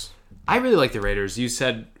close. I really like the Raiders. We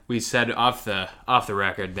said off the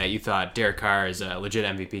record that you thought Derek Carr is a legit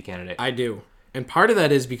MVP candidate. I do, and part of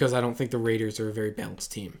that is because I don't think the Raiders are a very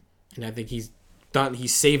balanced team, and I think he's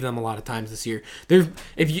saved them a lot of times this year.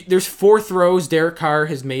 There's 4 throws Derek Carr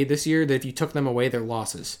has made this year that if you took them away, they're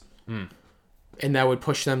losses, and that would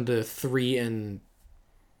push them to 3-6.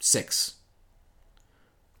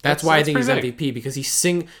 That's why I think he's MVP, because he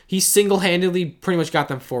single-handedly pretty much got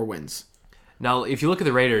them 4 wins. Now, if you look at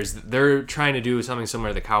the Raiders, they're trying to do something similar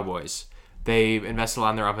to the Cowboys. They invested a lot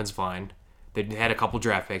in their offensive line. They had a couple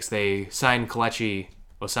draft picks. They signed Kelechi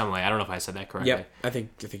Osemele. I don't know if I said that correctly. Yep, I think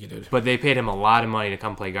you did. But they paid him a lot of money to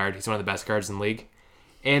come play guard. He's one of the best guards in the league.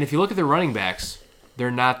 And if you look at their running backs,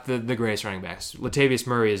 they're not the greatest running backs. Latavius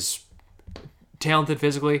Murray is talented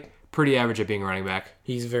physically, pretty average at being a running back.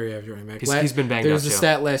 He's a very average running back. He's been banged up, too. There was a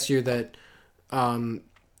stat last year that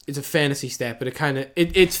it's a fantasy stat, but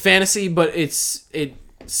it's fantasy, but it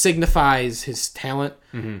signifies his talent.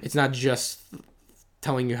 Mm-hmm. It's not just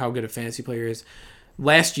telling you how good a fantasy player is.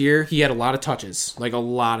 Last year, he had a lot of touches, like a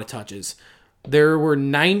lot of touches. There were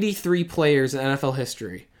 93 players in NFL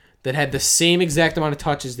history that had the same exact amount of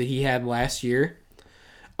touches that he had last year.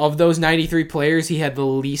 Of those 93 players, he had the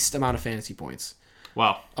least amount of fantasy points.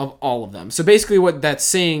 Wow. Of all of them. So basically what that's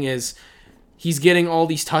saying is he's getting all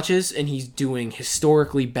these touches and he's doing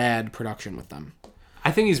historically bad production with them.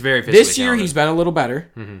 I think he's very physically This year talented. he's been a little better.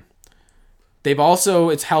 Mm-hmm.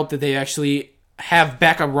 It's helped that they actually have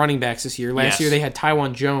backup running backs this year. Last year they had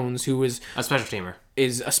Tywan Jones, who was a special teamer.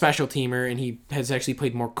 Is a special teamer, and he has actually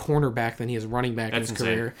played more cornerback than he has running back in his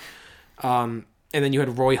career. And then you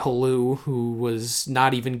had Roy Halou, who was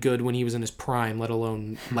not even good when he was in his prime, let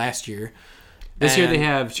alone last year. This year they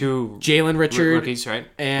have 2 Jalen Richard rookies, right?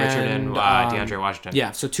 Richard and DeAndre Washington. Yeah,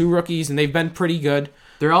 so 2 rookies, and they've been pretty good.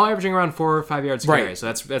 They're all averaging around 4 or 5 yards a carry, so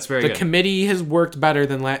that's very good. The committee has worked better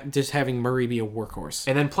than just having Murray be a workhorse.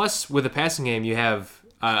 And then plus, with the passing game, you have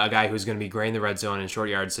a guy who's going to be great in the red zone in short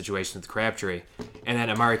yard situations with Crabtree, and then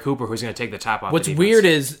Amari Cooper, who's going to take the top off. What's weird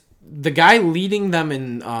is the guy leading them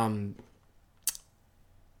in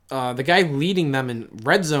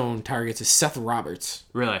red zone targets is Seth Roberts.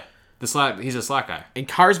 Really? He's a slot guy. And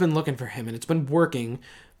Carr's been looking for him, and it's been working,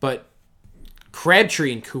 but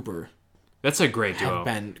Crabtree and Cooper... That's a great duo.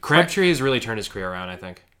 Crabtree has really turned his career around, I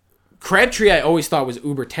think. Crabtree I always thought was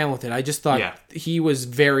uber talented. I just thought he was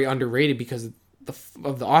very underrated because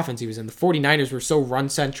of the offense he was in. The 49ers were so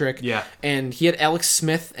run-centric. Yeah. And he had Alex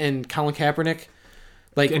Smith and Colin Kaepernick.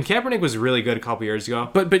 And Kaepernick was really good a couple years ago.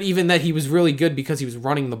 But even that, he was really good because he was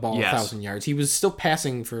running the ball 1,000 yards. He was still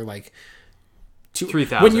passing for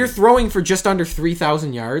 3,000. When you're throwing for just under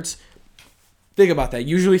 3,000 yards... Think about that.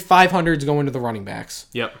 Usually 500s go into the running backs.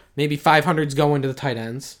 Yep. Maybe 500s go into the tight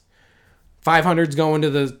ends. 500s go into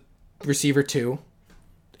the receiver 2.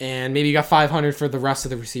 And maybe you got 500 for the rest of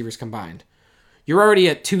the receivers combined. You're already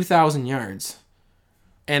at 2,000 yards.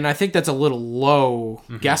 And I think that's a little low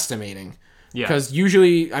guesstimating. Yeah. Because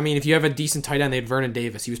usually, if you have a decent tight end, they had Vernon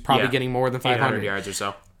Davis. He was probably getting more than 500 yards or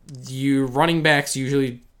so. Your running backs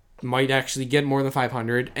usually might actually get more than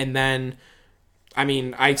 500. And then... I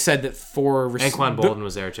mean, I said that Anquan Bolden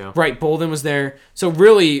was there, too. Right, Bolden was there. So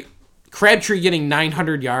really, Crabtree getting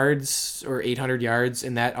 900 yards or 800 yards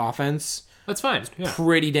in that offense. That's fine. Yeah.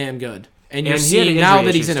 Pretty damn good. And you're he had seeing now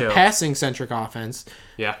that he's in issues, a too. passing-centric offense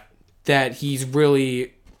Yeah. that he's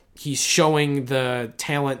showing the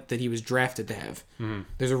talent that he was drafted to have. Mm-hmm.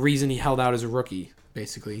 There's a reason he held out as a rookie,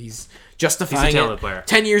 basically. He's justifying He's a talented it. player.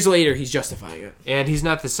 10 years later, he's justifying it. And he's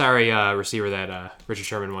not the sorry receiver that Richard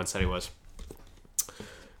Sherman once said he was.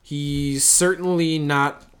 He's certainly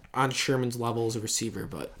not on Sherman's level as a receiver,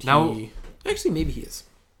 but actually, maybe he is.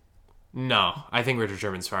 No, I think Richard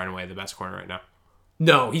Sherman's far and away the best corner right now.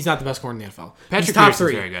 No, he's not the best corner in the NFL. Patrick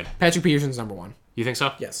Peterson's very good. Patrick Peterson's number one. You think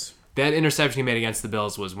so? Yes. That interception he made against the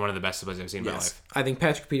Bills was one of the best plays I've seen in my life. I think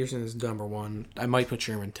Patrick Peterson is number one. I might put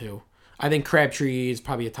Sherman too. I think Crabtree is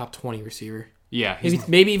probably a top 20 receiver. Yeah.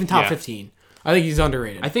 Maybe even top 15. I think he's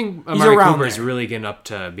underrated. I think Amari Cooper is really getting up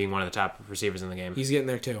to being one of the top receivers in the game. He's getting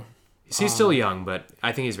there too. He's still young, but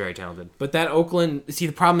I think he's very talented. But that Oakland... See,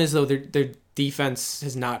 the problem is, though, their defense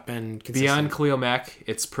has not been consistent. Beyond Khalil Mack,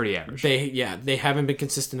 it's pretty average. They haven't been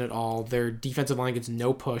consistent at all. Their defensive line gets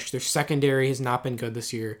no push. Their secondary has not been good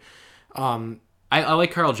this year. I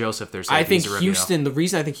like Carl Joseph. I think Houston... The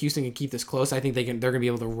reason I think Houston can keep this close, I think they're going to be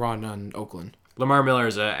able to run on Oakland. Lamar Miller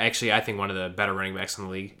is actually, I think, one of the better running backs in the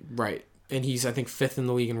league. Right. And he's, I think, 5th in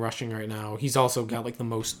the league in rushing right now. He's also got, like, the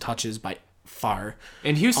most touches by far.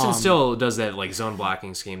 And Houston still does that like zone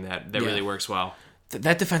blocking scheme that really works well.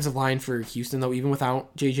 That defensive line for Houston, though, even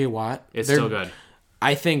without J.J. Watt... It's still good.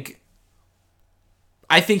 I think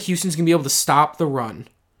Houston's going to be able to stop the run.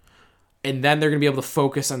 And then they're going to be able to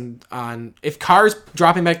focus on if Carr's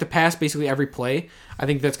dropping back to pass basically every play, I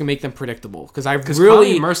think that's going to make them predictable. Because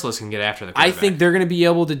Clowney and Merciless can get after the quarterback. I think they're going to be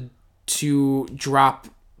able to drop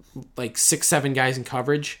like 6-7 guys in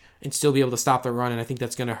coverage and still be able to stop the run, and I think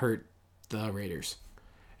that's going to hurt the Raiders.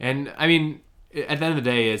 And, I mean, at the end of the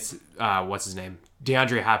day, it's, what's his name?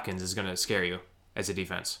 DeAndre Hopkins is going to scare you as a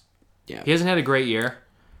defense. Yeah. He hasn't had a great year,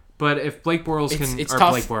 but if Blake Bortles it's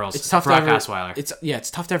tough Brock to ever, Osweiler.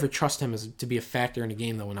 It's tough to ever trust him to be a factor in a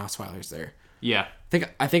game, though, when Osweiler's there. Yeah.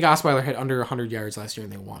 I think Osweiler had under 100 yards last year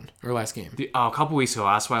and they won. Or last game. A couple weeks ago,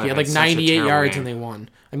 Osweiler had like 98 yards and they won.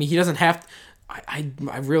 I mean, he doesn't have... I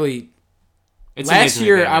really... Last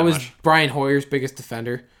year, I was Brian Hoyer's biggest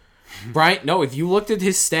defender. If you looked at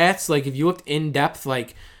his stats, like if you looked in depth,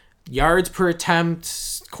 like yards per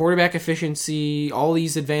attempt, quarterback efficiency, all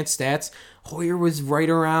these advanced stats, Hoyer was right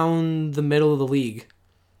around the middle of the league.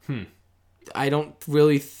 I don't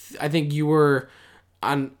really... I think you were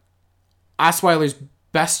on Osweiler's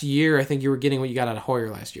best year. I think you were getting what you got out of Hoyer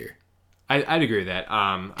last year. I'd agree with that.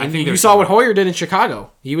 I think you saw what Hoyer did in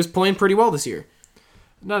Chicago. He was playing pretty well this year.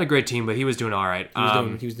 Not a great team, but he was doing all right.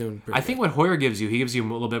 He was doing pretty I think what Hoyer gives you, he gives you a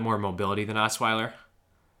little bit more mobility than Osweiler.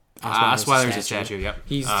 Osweiler's a statue, yep.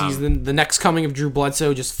 He's the next coming of Drew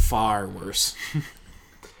Bledsoe, just far worse. He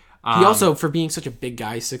also, for being such a big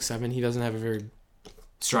guy, 6'7", he doesn't have a very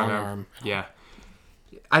strong arm. Yeah.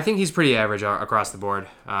 I think he's pretty average across the board.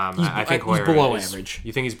 I think Hoyer he's below average.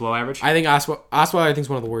 You think he's below average? I think Osweiler I think is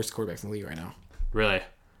one of the worst quarterbacks in the league right now. Really?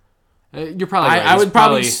 You're probably right. I would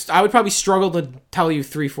probably struggle to tell you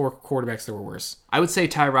 3-4 quarterbacks that were worse. I would say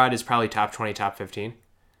Tyrod is probably top 20, top 15.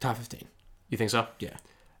 Top 15. You think so? Yeah.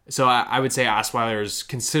 So I would say Osweiler is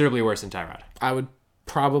considerably worse than Tyrod. I would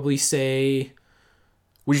probably say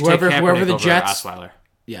would you whoever the Jets Osweiler?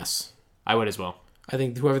 Yes. I would as well. I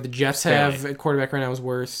think whoever the Jets have at quarterback right now is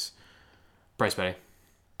worse. Bryce Petty.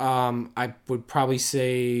 I would probably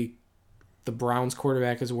say the Browns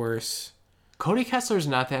quarterback is worse. Cody Kessler's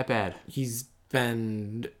not that bad. He's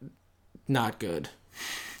been not good.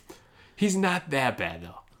 He's not that bad,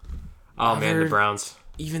 though. Oh, man, the Browns.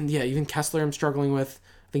 Even Kessler I'm struggling with.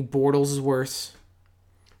 I think Bortles is worse.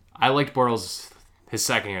 I liked Bortles his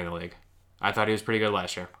second year in the league. I thought he was pretty good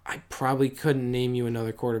last year. I probably couldn't name you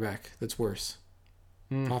another quarterback that's worse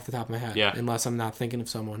off the top of my head. Yeah. Unless I'm not thinking of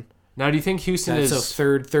someone. Now, do you think Houston is...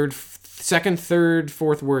 second, third,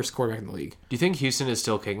 fourth worst quarterback in the league. Do you think Houston is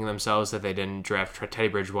still kicking themselves that they didn't draft Teddy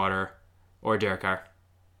Bridgewater or Derek Carr?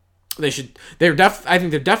 They should. I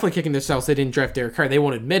think they're definitely kicking themselves they didn't draft Derek Carr. They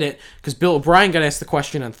won't admit it because Bill O'Brien got asked the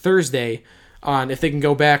question on Thursday on if they can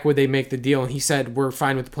go back, would they make the deal? And he said, we're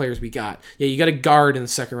fine with the players we got. Yeah, you got a guard in the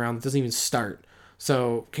second round that doesn't even start.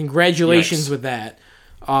 So congratulations with that.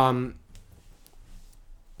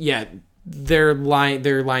 Yeah, they're lying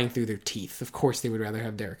through their teeth. Of course they would rather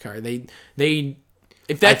have Derek Carr.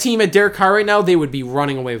 If that team had Derek Carr right now, they would be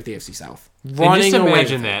running away with the AFC South. And just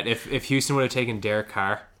imagine that if Houston would have taken Derek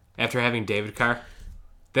Carr after having David Carr.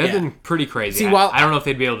 They've been pretty crazy. See, I don't know if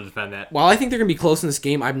they'd be able to defend that. While I think they're going to be close in this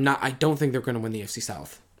game, I don't think they're going to win the AFC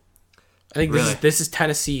South. I think this is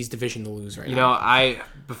Tennessee's division to lose right now.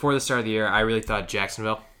 Before the start of the year, I really thought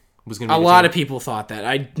Jacksonville was going to be a lot of people thought that.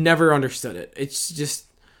 I never understood it. It's just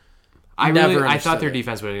I thought their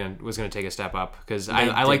defense was going to take a step up because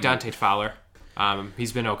I like Dante Fowler.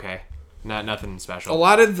 He's been okay, nothing special. A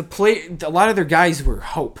lot of their guys were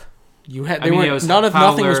hope. Nothing was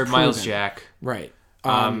proven. Miles Jack, right?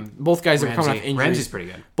 Both guys are coming off injuries. Ramsey's pretty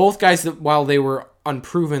good. Both guys, while they were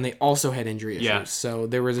unproven, they also had injury issues. Yeah. So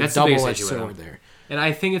there was a double-edged sword there. And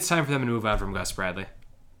I think it's time for them to move on from Gus Bradley.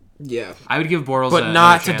 Yeah, I would give Bortles, but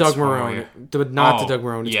not to Doug Marrone. But not to Doug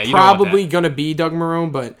Marrone. It's probably going to be Doug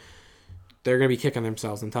Marrone, but they're going to be kicking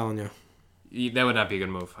themselves. I'm telling you, that would not be a good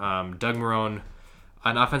move. Doug Marrone,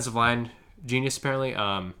 an offensive line genius apparently.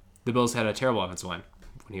 The Bills had a terrible offensive line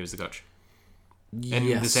when he was the coach.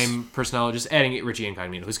 And the same personnel, just adding Richie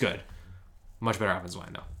Incognito, who's good. Much better offensive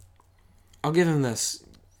line, though. I'll give him this.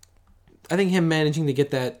 I think him managing to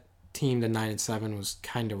get that team to 9-7 was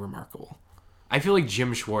kind of remarkable. I feel like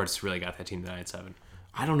Jim Schwartz really got that team to 9-7.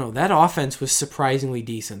 I don't know. That offense was surprisingly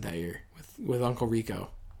decent that year with Uncle Rico.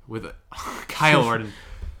 With Kyle Orton.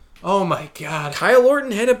 Oh, my God. Kyle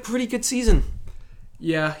Orton had a pretty good season.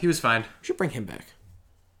 Yeah, he was fine. We should bring him back.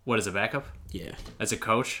 What, as a backup? Yeah. As a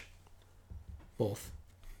coach? Both.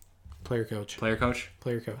 Player coach. Player coach?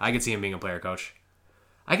 Player coach. I could see him being a player coach.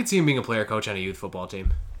 I could see him being a player coach on a youth football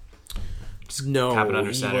team. Just he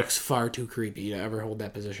looks far too creepy to ever hold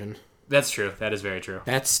that position. That's true. That is very true.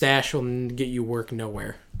 That stash will get you work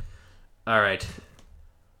nowhere. All right.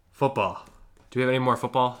 Football. Do we have any more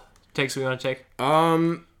football takes we want to take? I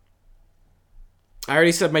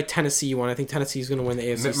already said my Tennessee one. I think Tennessee's going to win the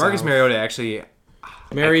AFC Marcus South. Mariota actually...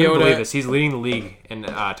 I couldn't believe this. He's leading the league in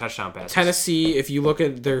touchdown passes. Tennessee, if you look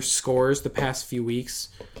at their scores the past few weeks,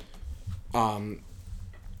 I'll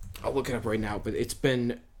look it up right now, but it's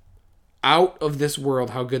been out of this world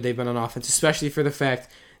how good they've been on offense, especially for the fact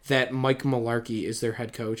that Mike Mularkey is their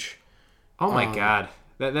head coach. Oh my God.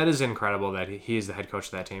 That is incredible that he is the head coach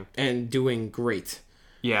of that team. And doing great.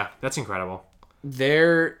 Yeah, that's incredible.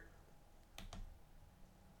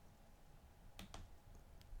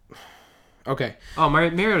 Okay. Oh,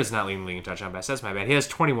 Mariota's not leading the league in touchdown passes. That's my bad. He has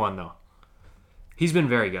 21, though. He's been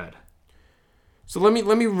very good. So let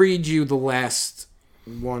me read you the last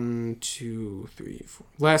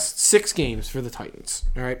last 6 games for the Titans.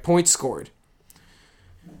 All right, points scored.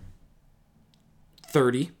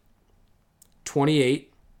 30,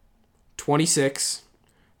 28, 26,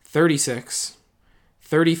 36,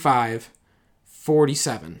 35,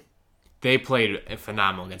 47. They played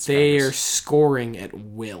phenomenal against the They Packers. are scoring at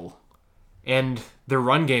will. And their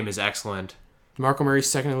run game is excellent. DeMarco Murray's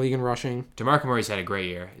second in the league in rushing. DeMarco Murray's had a great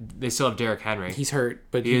year. They still have Derrick Henry. He's hurt,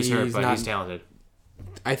 but he's talented.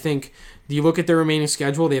 I think you look at their remaining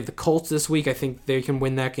schedule. They have the Colts this week. I think they can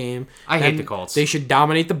win that game. I hate the Colts. They should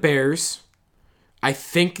dominate the Bears. I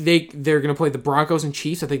think they're going to play the Broncos and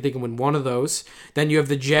Chiefs. I think they can win one of those. Then you have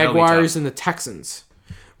the Jaguars and the Texans.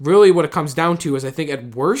 Really what it comes down to is I think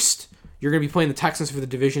at worst, you're going to be playing the Texans for the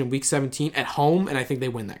division in Week 17 at home, and I think they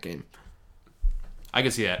win that game. I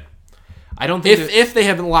can see that. I don't think if they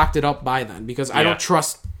haven't locked it up by then, because I don't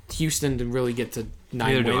trust Houston to really get to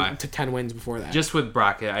 10 wins before that. Just with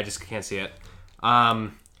Brock, I just can't see it. I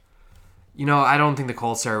don't think the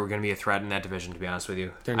Colts are going to be a threat in that division, to be honest with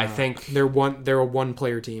you. I think they're a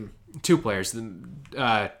one-player team. 2 players.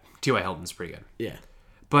 T.Y. Hilton's pretty good. Yeah.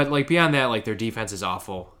 But beyond that, their defense is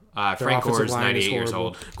awful. Frank Gore's 98 years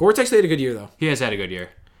old. Gore's actually had a good year, though. He has had a good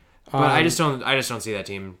year. But I just don't see that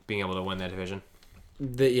team being able to win that division.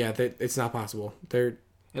 It's not possible. And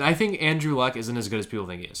I think Andrew Luck isn't as good as people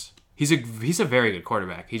think he is. He's a very good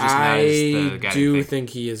quarterback. He's just not as the guy. I do think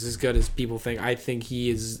he is as good as people think. I think he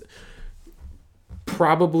is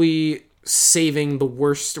probably saving the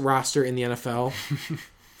worst roster in the NFL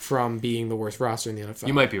from being the worst roster in the NFL.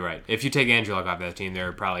 You might be right. If you take Andrew Luck off that team,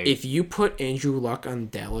 they're probably... If you put Andrew Luck on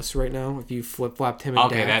Dallas right now, if you flip-flopped him and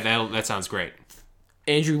Dak... that sounds great.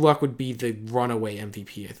 Andrew Luck would be the runaway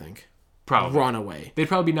MVP, I think. Probably. Runaway. They'd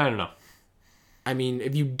probably be 9-0. I mean,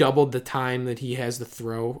 if you doubled the time that he has to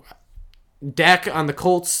throw... Dak on the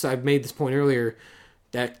Colts, I've made this point earlier,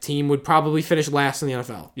 that team would probably finish last in the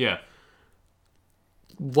NFL. Yeah.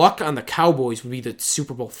 Luck on the Cowboys would be the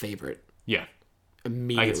Super Bowl favorite. Yeah.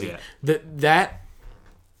 Immediately. I can see that.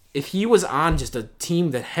 If he was on just a team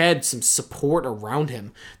that had some support around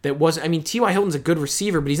him, that was... I mean, T.Y. Hilton's a good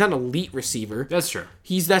receiver, but he's not an elite receiver. That's true.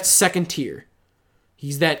 That's second tier.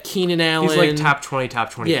 He's that Keenan Allen. He's like top 20, top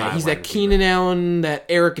 25. Yeah, he's that Keenan Allen, that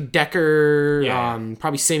Eric Decker, Yeah.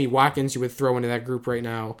 Probably Sammy Watkins you would throw into that group right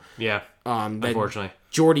now. Yeah, unfortunately.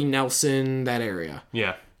 Jordy Nelson, that area.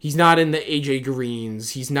 Yeah. He's not in the AJ Greens.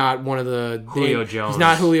 He's not one of the... Julio Jones. He's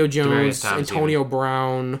not Julio Jones, Thomas Antonio even.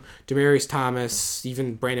 Brown, Demaryius Thomas,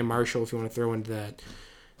 even Brandon Marshall if you want to throw into that.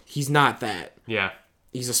 He's not that. Yeah.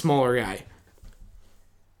 He's a smaller guy.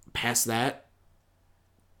 Past that,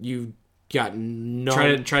 you got no...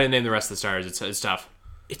 Try to name the rest of the stars. It's tough.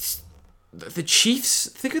 It's... The Chiefs,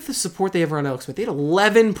 think of the support they have around Alex Smith. They had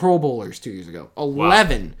 11 Pro Bowlers 2 years ago.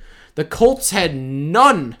 11. Wow. The Colts had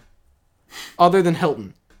none other than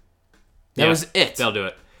Hilton. That was it. They'll do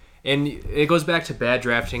it. And it goes back to bad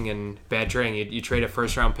drafting and bad trading. You trade a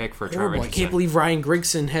first-round pick for Trevor Richardson. I can't believe Ryan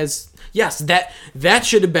Grigson has... Yes, that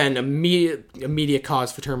should have been immediate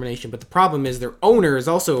cause for termination. But the problem is their owner is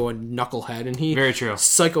also a knucklehead. And he... Very true.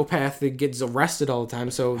 Psychopath that gets arrested all the time.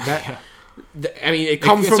 So that... I mean, it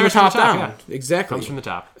comes from the top down. Yeah. Exactly. Comes from the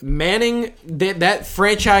top. Manning, that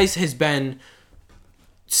franchise has been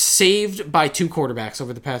saved by 2 quarterbacks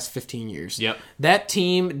over the past 15 years. Yep. That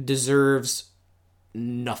team deserves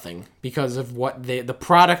nothing because of what the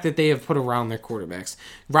product that they have put around their quarterbacks.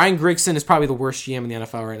 Ryan Grigson is probably the worst GM in the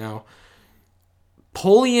NFL right now.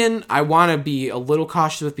 Polian, I want to be a little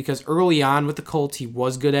cautious with because early on with the Colts, he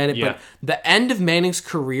was good at it. Yeah. But the end of Manning's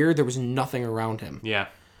career, there was nothing around him. Yeah.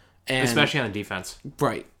 And, especially on the defense.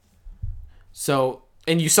 Right. So,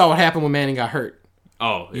 and you saw what happened when Manning got hurt.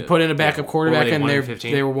 Oh. You put in a backup quarterback and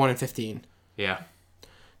they were 1-15. Yeah.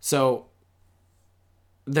 So,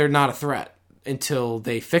 they're not a threat until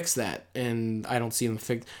they fix that. And I don't see them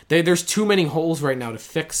fix... There's too many holes right now to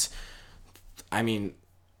fix. I mean,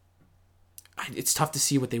 it's tough to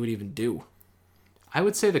see what they would even do. I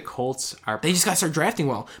would say the Colts are... They just got to start drafting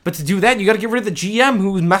well. But to do that, you got to get rid of the GM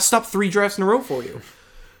who messed up 3 drafts in a row for you.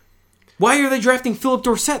 Why are they drafting Philip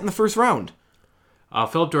Dorsett in the first round?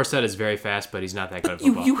 Philip Dorsett is very fast, but he's not that good at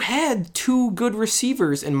football. You had 2 good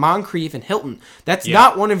receivers in Moncrief and Hilton. That's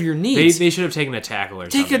not one of your needs. They should have taken a tackle or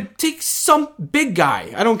something. Take some big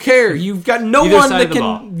guy. I don't care. You've got no Either one side that of the can...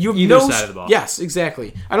 ball. You have Either no, side of the ball. Yes,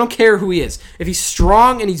 exactly. I don't care who he is. If he's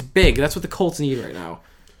strong and he's big, that's what the Colts need right now.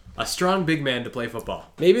 A strong big man to play football.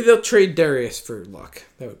 Maybe they'll trade Darius for Luck.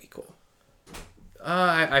 That would be cool.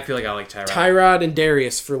 I feel like I like Tyrod. Tyrod and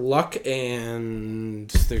Darius for Luck, and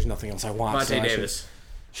there's nothing else I want. Vontae Davis.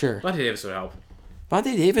 Sure. Vontae Davis would help.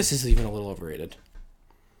 Vontae Davis is even a little overrated.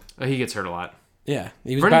 He gets hurt a lot. Yeah.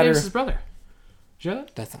 He was Vernon better. Davis' brother. Did you know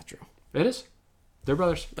that? That's not true. It is. They're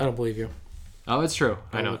brothers. I don't believe you. Oh, it's true.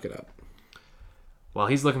 I know. Look it up. While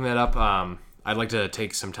he's looking that up, I'd like to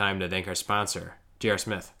take some time to thank our sponsor, J.R.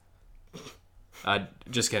 Smith.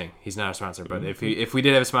 Just kidding. He's not a sponsor, but if we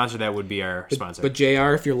did have a sponsor, that would be our sponsor. But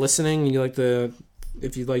JR, if you're listening and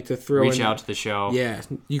if you'd like to reach out to the show. Yeah,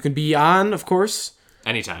 you can be on, of course.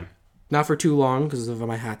 Anytime. Not for too long because of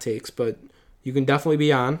my hot takes, but you can definitely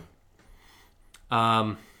be on.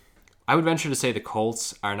 I would venture to say the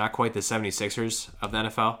Colts are not quite the 76ers of the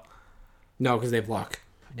NFL. No, because they have Luck.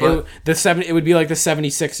 But It would be like the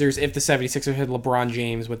 76ers if the 76ers had LeBron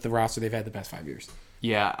James with the roster they've had the past 5 years.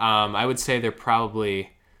 Yeah, I would say they're probably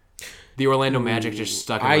the Orlando Magic just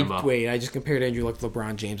stuck in limbo. I just compared Andrew Luck to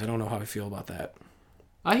LeBron James. I don't know how I feel about that.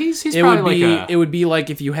 He's probably it would be like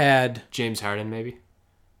if you had James Harden, maybe.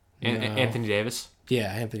 No. Anthony Davis.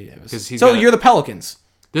 Yeah, Anthony Davis. So you're the Pelicans.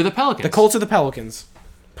 They're the Pelicans. The Colts are the Pelicans.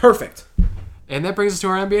 Perfect. And that brings us to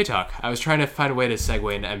our NBA talk. I was trying to find a way to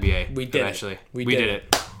segue into NBA. We did eventually. it. We did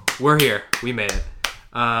it. We're here. We made it.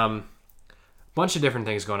 Bunch of different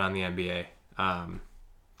things going on in the NBA.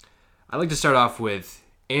 I'd like to start off with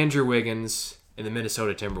Andrew Wiggins in the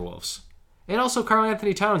Minnesota Timberwolves. And also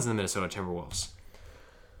Karl-Anthony Towns in the Minnesota Timberwolves.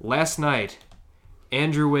 Last night,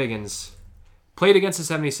 Andrew Wiggins played against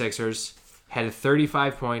the 76ers, had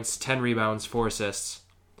 35 points, 10 rebounds, 4 assists,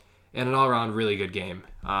 and an all-around really good game.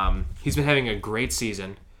 He's been having a great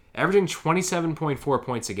season, averaging 27.4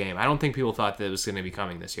 points a game. I don't think people thought that it was going to be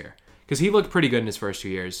coming this year. Because he looked pretty good in his first 2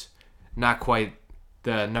 years. Not quite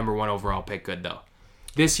the number 1 overall pick good, though.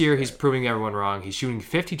 This year, he's proving everyone wrong. He's shooting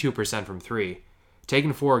 52% from 3.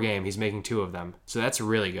 Taking 4 a game, he's making 2 of them. So that's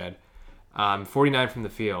really good. 49 from the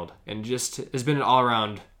field. And just has been all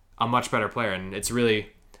around a much better player. And it's really,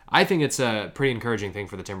 I think it's a pretty encouraging thing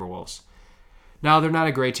for the Timberwolves. Now, they're not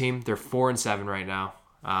a great team. They're 4-7 right now.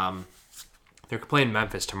 They're playing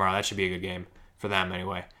Memphis tomorrow. That should be a good game for them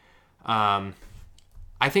anyway.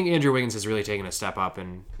 I think Andrew Wiggins has really taken a step up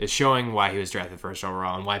and is showing why he was drafted first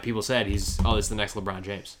overall and why people said this is the next LeBron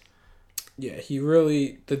James. Yeah, he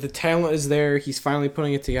really... The talent is there. He's finally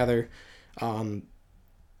putting it together.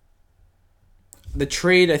 the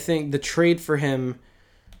trade for him,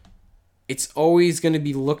 it's always going to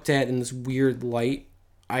be looked at in this weird light.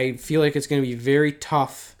 I feel like it's going to be very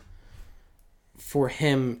tough for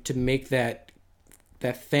him to make that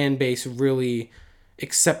fan base really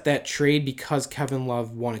accept that trade because Kevin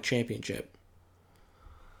Love won a championship.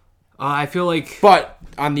 I feel like, but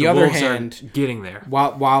on the other Wolves hand, are getting there.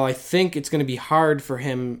 While I think it's going to be hard for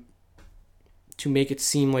him to make it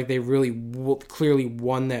seem like they really clearly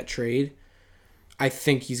won that trade, I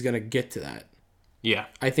think he's going to get to that. Yeah,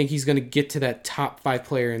 I think he's going to get to that top 5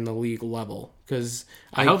 player in the league level because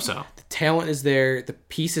I hope so. The talent is there, the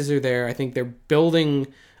pieces are there. I think they're building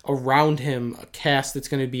around him a cast that's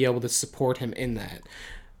going to be able to support him in that,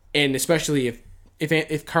 and especially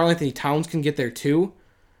if Karl-Anthony Towns can get there too,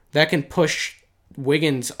 that can push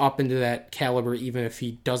Wiggins up into that caliber, even if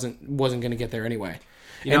he wasn't going to get there anyway.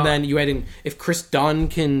 Then you add in if Chris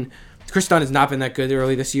Dunn has not been that good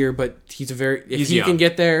early this year, but he young. can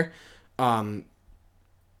get there.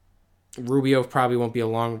 Rubio probably won't be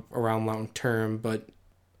around long term, but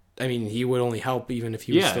I mean he would only help even if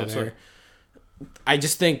he was still absolutely. there. I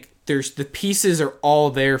just think the pieces are all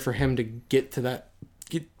there for him to get to that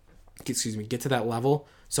get to that level.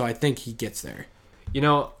 So I think he gets there.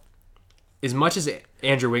 As much as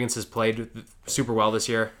Andrew Wiggins has played super well this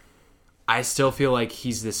year, I still feel like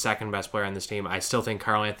he's the second best player on this team. I still think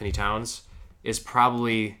Karl-Anthony Towns is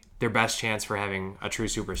probably their best chance for having a true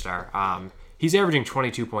superstar. He's averaging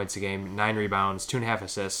 22 points a game, 9 rebounds, 2.5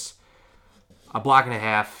 assists, a block and a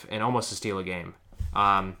half, and almost a steal a game.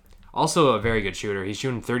 Also a very good shooter. He's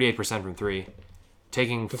shooting 38% from 3,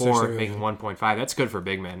 taking 4, making 1.5. That's good for a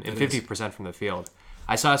big man, and 50% from the field.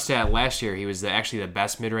 I saw a stat last year. He was actually the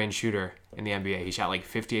best mid-range shooter in the NBA. He shot like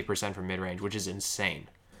 58% from mid-range, which is insane.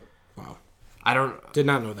 Wow. Did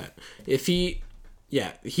not know that.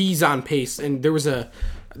 He's on pace. And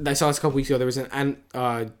I saw this a couple weeks ago. There was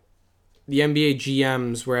the NBA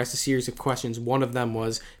GMs were asked a series of questions. One of them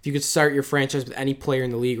was, if you could start your franchise with any player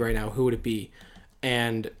in the league right now, who would it be?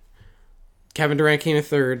 And Kevin Durant came in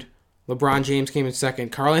third. LeBron James came in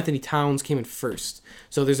second. Karl-Anthony Towns came in first.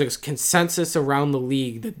 So there's a consensus around the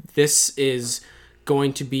league that this is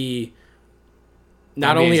going to be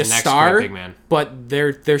not only a star, but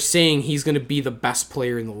they're saying he's going to be the best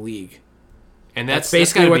player in the league. And that's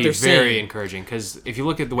basically what they're saying. Very encouraging because if you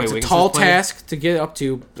look at the way Wiggins is playing, it's a tall task to get up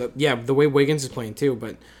to. The way Wiggins is playing too,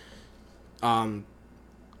 but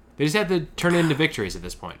they just have to turn it into victories at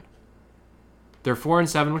this point. They're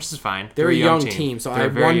 4-7, which is fine. They're a young team, so I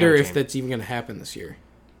wonder if that's even going to happen this year.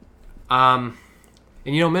 And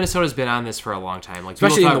Minnesota's been on this for a long time. Like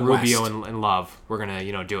especially people in thought the Rubio West. and Love were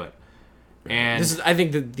gonna do it. And I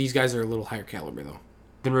think that these guys are a little higher caliber though.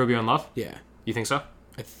 Than Rubio and Love? Yeah. You think so?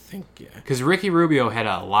 I think yeah. Because Ricky Rubio had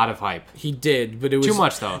a lot of hype. He did, but it was too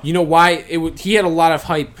much though. You know why? He had a lot of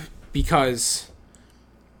hype because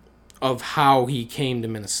of how he came to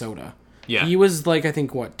Minnesota. Yeah. He was like I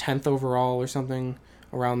think 10th overall or something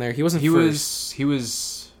around there. He wasn't first. He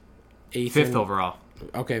was 8th 5th overall.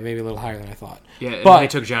 Okay, maybe a little higher than I thought. Yeah, but they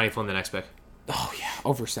took Johnny Flynn the next pick. Oh yeah,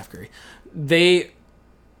 over Steph Curry.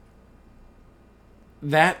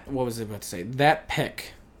 What was I about to say? That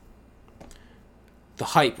pick, the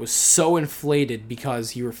hype was so inflated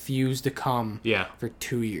because he refused to come for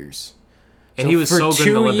 2 years. And he was so good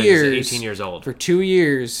in the Olympics at 18 years old. For 2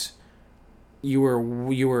 years, you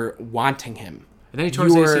were wanting him. And then he tore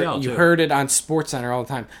his ACL, You heard it on SportsCenter all the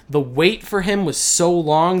time. The wait for him was so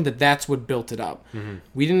long that's what built it up. Mm-hmm.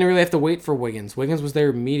 We didn't really have to wait for Wiggins. Wiggins was there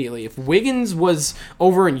immediately. If Wiggins was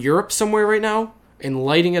over in Europe somewhere right now and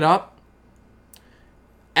lighting it up,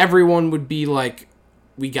 everyone would be like,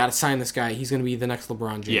 we got to sign this guy. He's going to be the next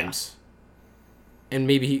LeBron James. Yeah. And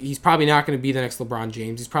maybe he's probably not going to be the next LeBron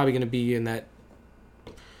James. He's probably going to be in that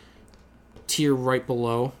tier right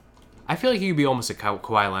below. I feel like he could be almost a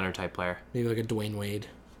Kawhi Leonard type player. Maybe like a Dwayne Wade.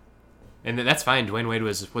 And that's fine. Dwayne Wade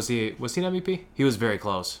was he an MVP? He was very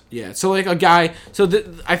close. Yeah. So like a guy. So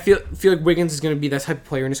I feel like Wiggins is going to be that type of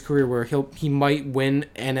player in his career where he might win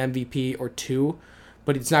an MVP or two,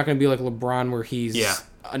 but it's not going to be like LeBron where he's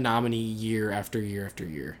a nominee year after year after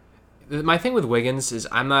year. My thing with Wiggins is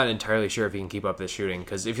I'm not entirely sure if he can keep up this shooting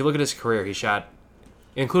because if you look at his career, he shot,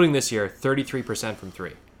 including this year, 33% from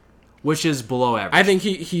 3. Which is below average. I think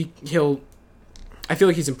he'll. I feel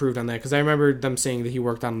like he's improved on that because I remember them saying that he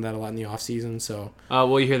worked on that a lot in the offseason. So.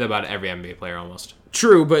 Well, you hear that about every NBA player almost.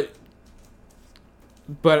 True, but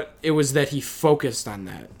it was that he focused on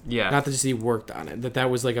that. Yeah. Not that just he worked on it. That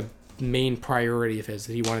was like a main priority of his,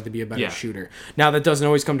 that he wanted to be a better shooter. Now that doesn't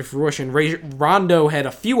always come to fruition. Rondo had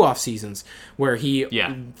a few off seasons where he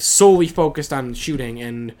solely focused on shooting,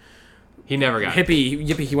 and He never got it.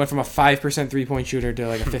 Yippee, he went from a 5% 3-point shooter to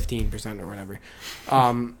like a 15% or whatever.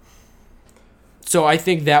 So I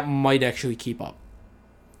think that might actually keep up.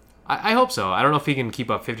 I hope so. I don't know if he can keep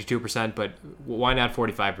up 52%, but why not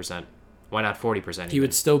 45%? Why not 40%? He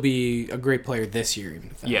would still be a great player this year,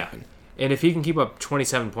 even if that happened. And if he can keep up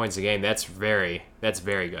 27 points a game, that's very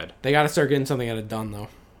good. They got to start getting something out of Dunn, though.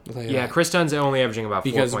 Yeah, Chris Dunn's only averaging about 4.5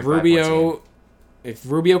 because points Rubio, if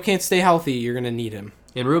Rubio can't stay healthy, you're going to need him.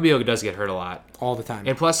 And Rubio does get hurt a lot. All the time.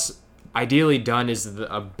 And plus, ideally, Dunn is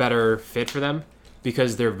a better fit for them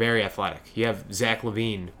because they're very athletic. You have Zach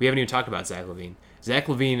LaVine. We haven't even talked about Zach LaVine. Zach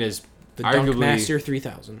LaVine is the arguably Dunk Master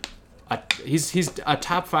 3000. He's a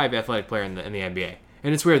top 5 athletic player in the NBA.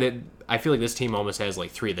 And it's weird that I feel like this team almost has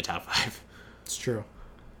like 3 of the top 5. It's true.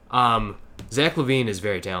 Zach LaVine is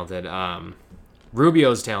very talented.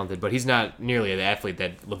 Rubio's talented, but he's not nearly the athlete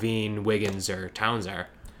that LaVine, Wiggins, or Towns are.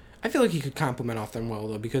 I feel like he could complement off them well,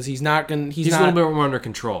 though, because he's not going to... He's a little bit more under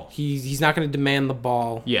control. He's not going to demand the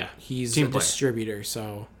ball. Yeah. He's team a distributor,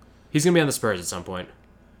 so... He's going to be on the Spurs at some point.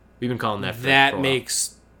 We've been calling that for a while.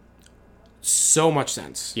 Makes so much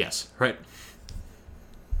sense. Yes, right.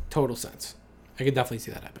 Total sense. I could definitely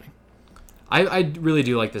see that happening. I really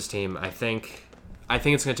do like this team. I think it's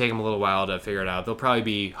going to take them a little while to figure it out. They'll probably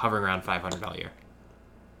be hovering around 500 all year.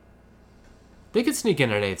 They could sneak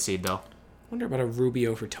in an 8th seed, though. I wonder about a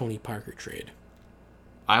Rubio for Tony Parker trade.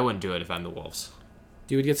 I wouldn't do it if I'm the Wolves.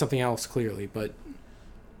 You would get something else, clearly, but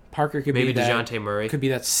Parker could maybe be DeJounte Murray. Could be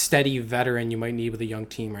that steady veteran you might need with a young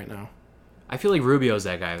team right now. I feel like Rubio's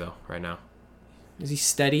that guy, though, right now. Is he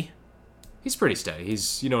steady? He's pretty steady.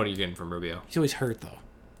 You know what you're getting from Rubio. He's always hurt,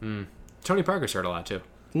 though. Tony Parker's hurt a lot, too.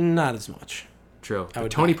 Not as much. True.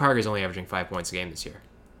 Tony Parker's only averaging 5 points a game this year.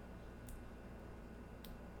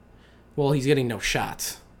 Well, he's getting no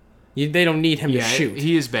shots. They don't need him to shoot.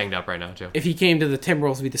 He is banged up right now, too. If he came to the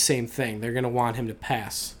Timberwolves, it would be the same thing. They're going to want him to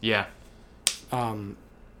pass. Yeah. Yeah,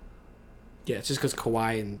 it's just because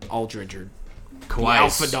Kawhi and Aldridge are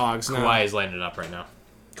Kawhi's, alpha dogs now. Kawhi is lighting it up right now.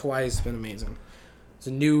 Kawhi's been amazing. There's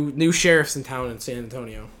a new sheriffs in town in San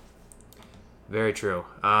Antonio. Very true.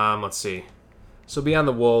 Let's see. So beyond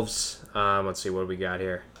the Wolves, let's see what we got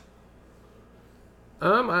here.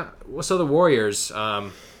 So the Warriors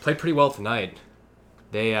played pretty well tonight.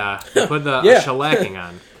 They put the shellacking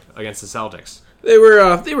on against the Celtics. They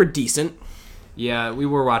were decent. Yeah, we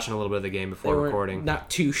were watching a little bit of the game before recording. Not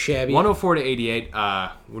too shabby.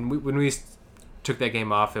 104-88. When we took that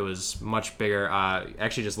game off, it was much bigger.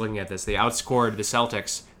 Actually, just looking at this, they outscored the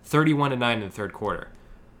Celtics 31-9 in the third quarter.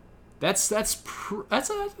 That's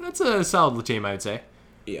a solid team, I would say.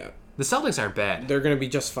 Yeah, the Celtics aren't bad. They're gonna be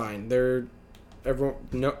just fine.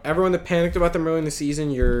 Everyone that panicked about them early in the season,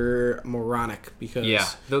 you're moronic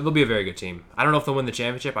because they'll be a very good team. I don't know if they'll win the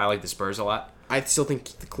championship. I like the Spurs a lot. I still think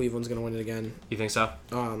the Cleveland's gonna win it again. You think so?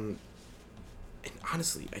 And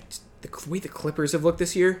honestly, the way the Clippers have looked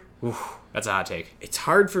this year, that's a hot take. It's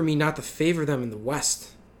hard for me not to favor them in the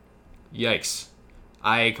West. Yikes!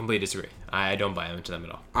 I completely disagree. I don't buy into them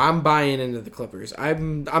at all. I'm buying into the Clippers.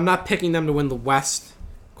 I'm not picking them to win the West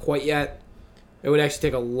quite yet. It would actually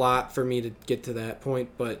take a lot for me to get to that point,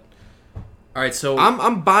 but all right. So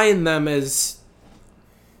I'm buying them as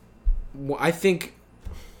I think.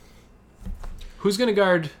 Who's going to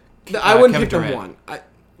guard? I wouldn't Kevin pick them Durant?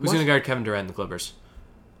 Who's going to guard Kevin Durant in the Clippers?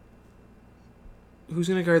 Who's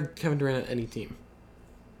going to guard Kevin Durant at any team?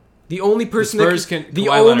 The only person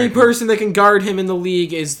that can guard him in the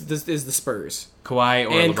league is the Spurs. Kawhi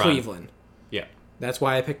or and LeBron. Cleveland. Yeah, that's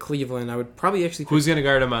why I picked Cleveland. I would probably actually. Who's going to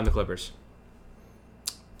guard him on the Clippers?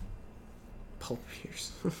 Paul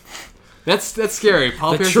Pierce. That's scary.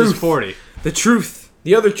 Paul Pierce is 40. The truth.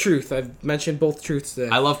 The other truth. I've mentioned both truths today.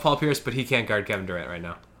 I love Paul Pierce, but he can't guard Kevin Durant right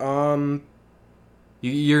now.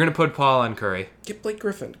 You're going to put Paul on Curry. Get Blake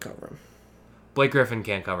Griffin to cover him. Blake Griffin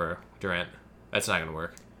can't cover Durant. That's not going to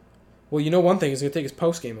work. Well, you know one thing. He's going to take his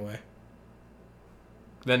post game away.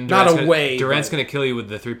 Then Durant's going to kill you with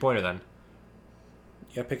the 3-pointer then.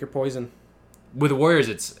 Yeah, pick your poison. With the Warriors,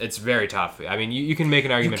 it's very tough. I mean, you can make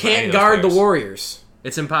an argument. You can't guard the Warriors.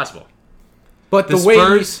 It's impossible. But the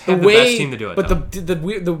Spurs have the best team to do it. But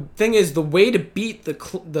the thing is, the way to beat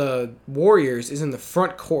the Warriors is in the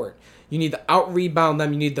front court. You need to out rebound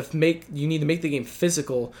them. You need to make the game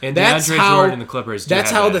physical. And DeAndre Jordan and the Clippers.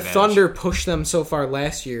 That's how the Thunder pushed them so far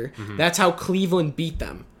last year. Mm-hmm. That's how Cleveland beat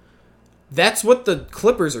them. That's what the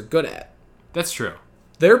Clippers are good at. That's true.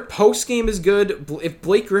 Their post game is good. If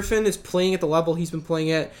Blake Griffin is playing at the level he's been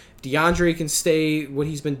playing at, DeAndre can stay what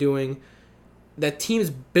he's been doing. That team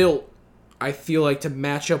is built, I feel like, to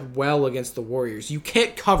match up well against the Warriors. You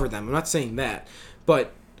can't cover them. I'm not saying that,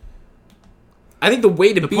 but I think the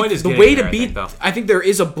way to point is beat getting there, I think, though. I think there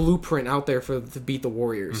is a blueprint out there to beat the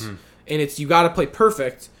Warriors, and it's you got to play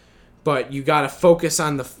perfect, but you got to focus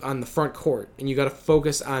on the front court, and you got to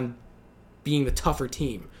focus on being the tougher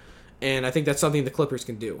team, and I think that's something the Clippers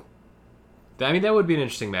can do. I mean, that would be an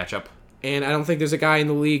interesting matchup. And I don't think there's a guy in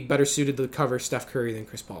the league better suited to cover Steph Curry than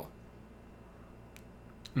Chris Paul.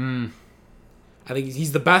 I think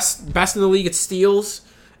he's the best in the league at steals.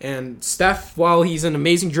 And Steph, while he's an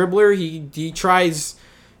amazing dribbler, he tries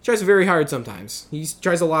very hard sometimes. He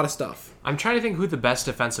tries a lot of stuff. I'm trying to think who the best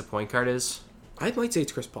defensive point guard is. I might say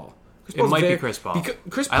it's Chris Paul. It might be Chris Paul.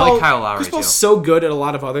 Chris I Paul. like Kyle Lowry, Chris Paul's too. so good at a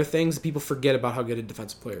lot of other things that people forget about how good a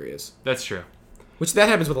defensive player he is. That's true. Which that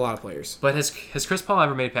happens with a lot of players. But has Chris Paul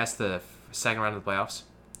ever made it past the second round of the playoffs?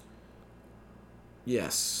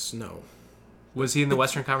 Yes. No. Was he in the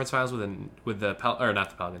Western Conference Finals with the not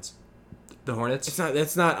the Pelicans, the Hornets?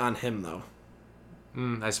 That's not on him though.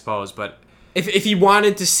 I suppose, but if he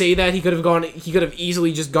wanted to say that, he could have gone. He could have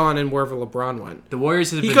easily just gone in wherever LeBron went. the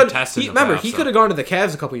Warriors have been tested. Remember, he could have gone to the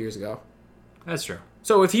Cavs a couple years ago. That's true.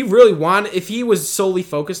 So if he really wanted, if he was solely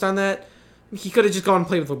focused on that, he could have just gone and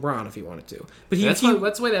played with LeBron if he wanted to. But That's the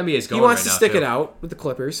way the NBA is going. He wants right to now, stick too. it out with the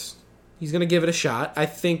Clippers. He's going to give it a shot. I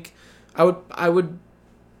think I would.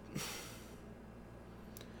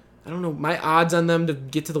 I don't know. My odds on them to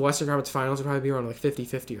get to the Western Conference Finals would probably be around like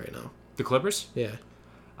 50-50 right now. The Clippers? Yeah.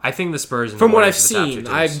 I think the Spurs. And From the what I've Warriors are the top seen,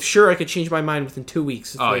 two I'm teams. sure I could change my mind within 2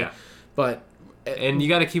 weeks. Yeah. But And you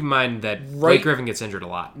got to keep in mind that Blake Griffin gets injured a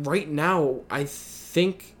lot. right now, I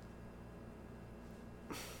think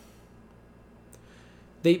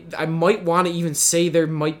I might want to even say there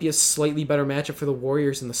might be a slightly better matchup for the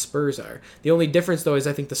Warriors than the Spurs are. The only difference, though, is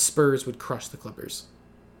I think the Spurs would crush the Clippers.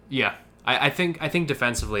 Yeah. I think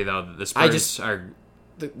defensively, though, the Spurs are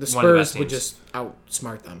The one of the Spurs best would teams. just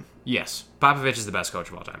outsmart them. Yes. Popovich is the best coach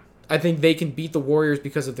of all time. I think they can beat the Warriors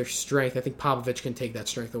because of their strength. I think Popovich can take that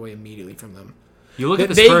strength away immediately from them. You look at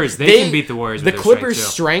the Spurs, they can beat the Warriors with The their Clippers'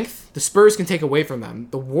 strength, strength, the Spurs can take away from them.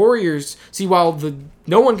 The Warriors, while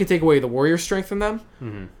no one can take away the Warriors' strength from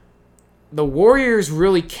them, the Warriors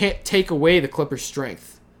really can't take away the Clippers'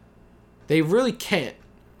 strength. They really can't.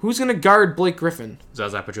 Who's going to guard Blake Griffin? too.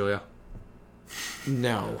 Zaza Pachulia.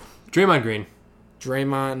 No. Draymond Green.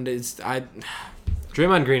 Draymond is...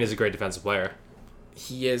 Draymond Green is a great defensive player.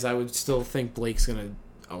 He is. I would still think Blake's going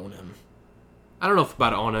to own him. I don't know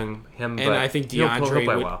about owning him, And but I think he'll DeAndre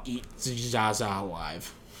play would well. eat Zaza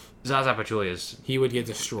alive. Zaza Pachulia is... He would get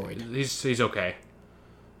destroyed. He's okay.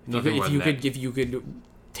 If you could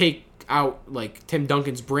take out like Tim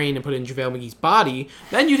Duncan's brain and put it in JaVale McGee's body,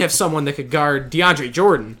 then you'd have someone that could guard DeAndre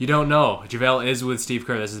Jordan. You don't know. JaVale is with Steve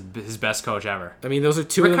Kerr. This is his best coach ever. I mean, those are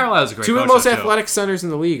two Rick of Carlisle's a great the coach, most though, too. athletic centers in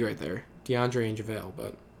the league right there, DeAndre and JaVale.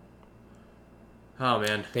 But Oh,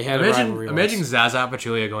 man. They had a rivalry Imagine once. Zaza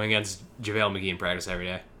Pachulia going against JaVale McGee in practice every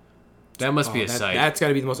day. That must be a sight. That's got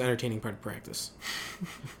to be the most entertaining part of practice.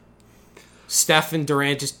 Steph and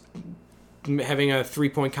Durant just having a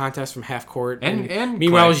 3-point contest from half court, and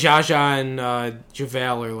meanwhile Clay. Zaza and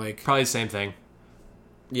JaVale are like, Probably the same thing.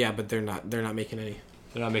 yeah, but they're not making any.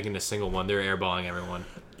 They're not making a single one. They're airballing everyone.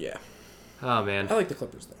 Yeah, Oh, man. I like the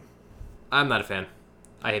Clippers though. I'm not a fan.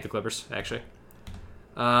 I hate the Clippers, actually.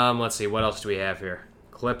 Let's see. What else do we have here?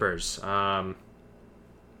 Clippers. I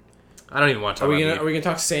don't even want to talk Are about we gonna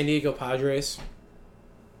talk San Diego Padres?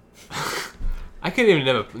 I couldn't even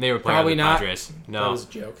name a player Probably on the not. Padres. That No. was a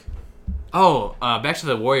joke. Oh, back to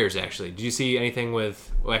the Warriors, actually. Did you see anything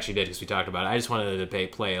with... Well, actually did, because we talked about it. I just wanted to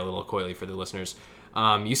play a little coyly for the listeners.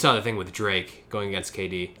 You saw the thing with Drake going against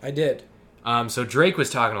KD. I did. So Drake was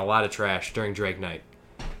talking a lot of trash during Drake night.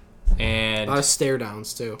 And A lot of stare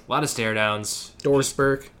downs too. a lot of stare downs. Doris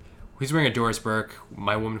Burke. He's wearing a Doris Burke,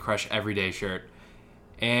 My Woman Crush Everyday shirt.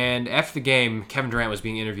 And after the game, Kevin Durant was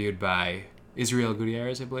being interviewed by Israel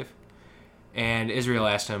Gutierrez, I believe. And Israel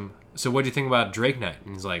asked him, so what do you think about Drake night?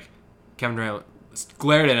 And he's like, Kevin Durant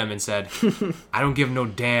glared at him and said, I don't give no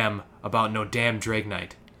damn about no damn Drake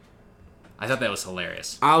night. I thought that was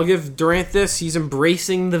hilarious. I'll give Durant this. He's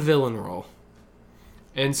embracing the villain role.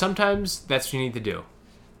 And sometimes that's what you need to do.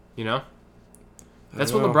 You know?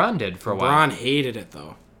 That's what know. LeBron did for a while. LeBron hated it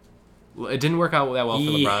though. It didn't work out that well for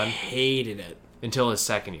He LeBron hated it. until his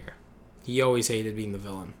second year. He always hated being the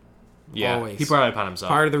villain. Yeah, Always. he brought it upon himself.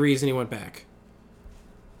 Part of the reason he went back.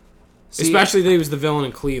 See, Especially that he was the villain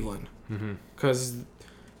in Cleveland. Because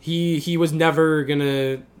he was never going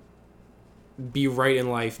to be right in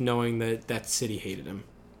life knowing that that city hated him.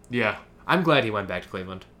 Yeah, I'm glad he went back to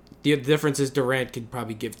Cleveland, The difference is Durant could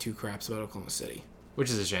probably give 2 craps about Oklahoma City. which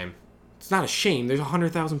is a shame. It's not a shame. There's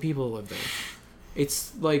 100,000 people that live there.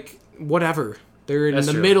 It's like, whatever. They're in That's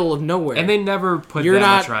the true. middle of nowhere. And they never put You're that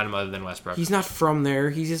not- much around him other than Westbrook. He's not from there.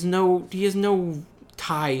 He has no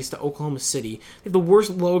ties to Oklahoma City. They have the worst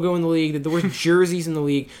logo in the league. They have the worst jerseys in the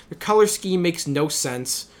league. Their color scheme makes no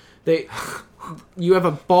sense. You have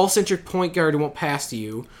a ball-centric point guard who won't pass to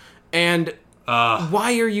you. And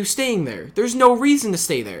why are you staying there? There's no reason to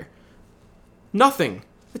stay there. Nothing.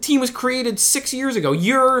 The team was created 6 years ago.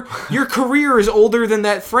 Your career is older than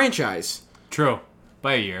that franchise. True.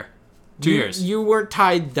 By a year. 2 years. You weren't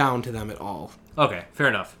tied down to them at all. Okay, fair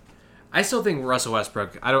enough. I still think Russell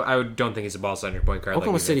Westbrook, I don't think he's a ball-centric point guard.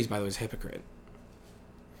 Oklahoma like City's, by the way, is a hypocrite.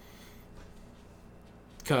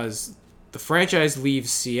 Because the franchise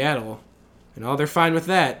leaves Seattle, and they're fine with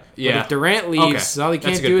that. Yeah. But if Durant leaves, they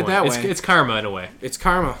can't do it that way. It's karma in a way. It's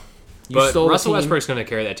karma. But Russell Westbrook's going to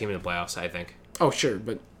carry that team in the playoffs, I think. Oh, sure,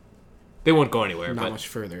 but they won't go anywhere. Not much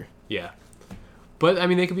further. Yeah. But, I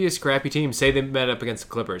mean, they could be a scrappy team. Say they met up against the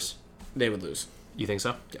Clippers. They would lose. You think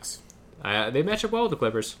so? Yes. They match up well with the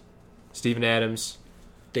Clippers. Steven Adams.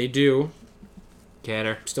 They do.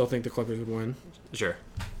 Canner. Still think the Clippers would win. Sure.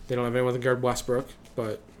 They don't have anyone to guard Westbrook,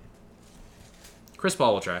 but... Chris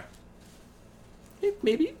Paul will try.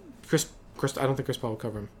 Maybe. I don't think Chris Paul will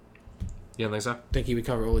cover him. You don't think so? I think he would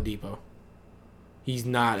cover Oladipo. He's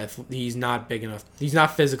not big enough. He's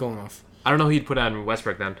not physical enough. I don't know who you'd put on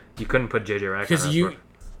Westbrook then. You couldn't put JJ Redick on Westbrook.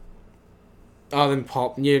 Then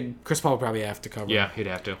Paul. Yeah, Chris Paul would probably have to cover him. Yeah, he'd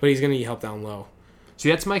have to. But he's going to need help down low. See,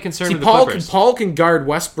 that's my concern with the Paul Clippers. Paul can guard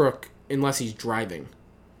Westbrook unless he's driving.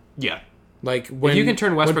 Yeah. Like if you can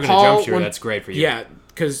turn Westbrook into a jump shooter, that's great for you. Yeah,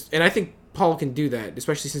 and I think Paul can do that,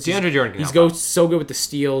 especially since DeAndre Jordan can he's so good with the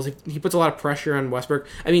steals. He puts a lot of pressure on Westbrook.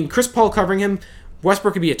 I mean, Chris Paul covering him,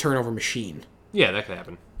 Westbrook could be a turnover machine. Yeah, that could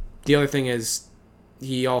happen. The other thing is,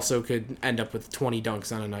 he also could end up with 20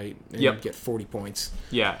 dunks on a night and get 40 points.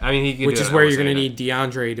 Yeah, I mean, he could which do is it where almost you're going to any need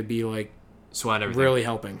DeAndre to be like Swan everything. really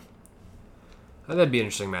helping. That'd be an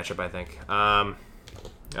interesting matchup, I think. All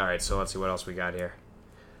right, so let's see what else we got here.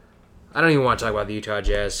 I don't even want to talk about the Utah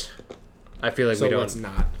Jazz. I feel like we don't. Let's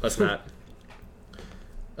not. Let's not.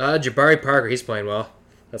 Jabari Parker, he's playing well.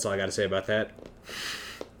 That's all I got to say about that.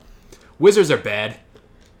 Wizards are bad.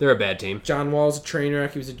 They're a bad team. John Wall's a train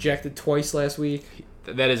wreck. He was ejected twice last week.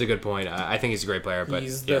 That is a good point. I think he's a great player. But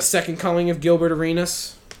he's the second coming of Gilbert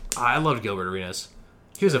Arenas. I loved Gilbert Arenas.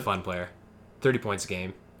 He was a fun player. 30 points a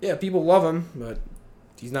game. Yeah, people love him, but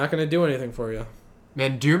he's not going to do anything for you.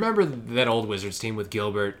 Man, do you remember that old Wizards team with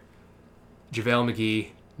Gilbert, JaVale McGee,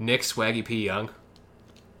 Nick Swaggy P. Young?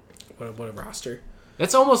 What a roster.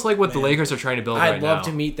 That's almost like what the Lakers are trying to build right now. I'd love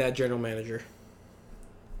to meet that general manager.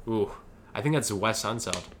 Ooh, I think that's Wes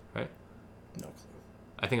Unseld, right? No clue.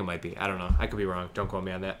 I think it might be. I don't know. I could be wrong. Don't quote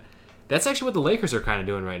me on that. That's actually what the Lakers are kind of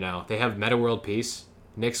doing right now. They have Meta World Peace,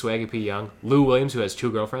 Nick Swaggy P. Young, Lou Williams, who has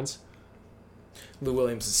 2 girlfriends. Lou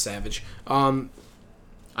Williams is savage. I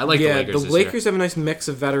like the Lakers. The Lakers have a nice mix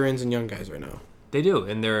of veterans and young guys right now. They do,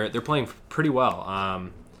 and they're playing pretty well.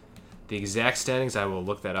 The exact standings, I will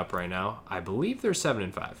look that up right now. I believe they're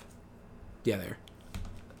 7-5. Yeah, they're.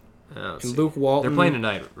 And Luke Walton. They're playing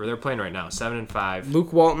tonight. Or they're playing right now. 7-5.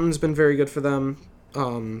 Luke Walton's been very good for them.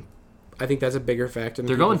 I think that's a bigger factor.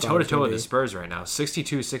 They're going toe to toe with the Spurs right now.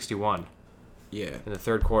 62-61. Yeah. In the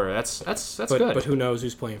third quarter. That's good. But who knows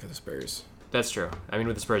who's playing for the Spurs? That's true. I mean,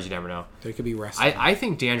 with the Spurs, you never know. They could be resting. I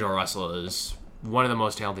think D'Angelo Russell is one of the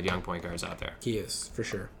most talented young point guards out there. He is, for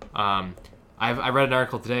sure. I read an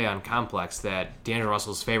article today on Complex that D'Angelo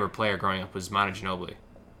Russell's favorite player growing up was Manu Ginobili.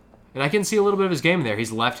 And I can see a little bit of his game in there.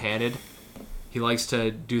 He's left-handed. He likes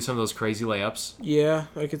to do some of those crazy layups. Yeah,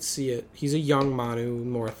 I could see it. He's a young Manu,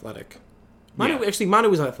 more athletic. Manu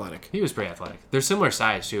was athletic. He was pretty athletic. They're similar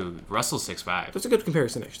size, too. Russell's 6'5". That's a good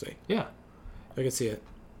comparison, actually. Yeah. I could see it.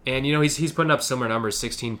 And, he's putting up similar numbers,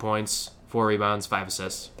 16 points, 4 rebounds, 5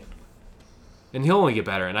 assists. And he'll only get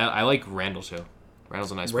better. And I like Randall, too.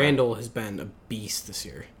 Randall's a nice player. Randall has been a beast this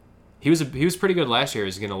year. He was pretty good last year. He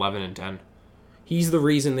was getting 11 and 10. He's the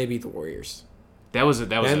reason they beat the Warriors. That's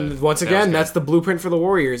the blueprint for the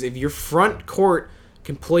Warriors. If your front court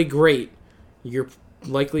can play great, you're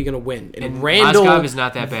likely going to win. And Randall Mozgov is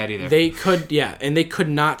not that bad either. They could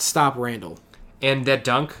not stop Randall. And that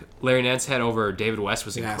dunk Larry Nance had over David West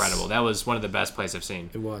was incredible. That was one of the best plays I've seen.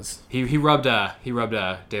 It was. He rubbed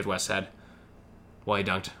David West's head while he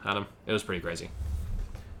dunked on him. It was pretty crazy.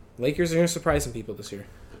 Lakers are going to surprise some people this year.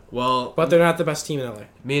 Well, but they're not the best team in LA.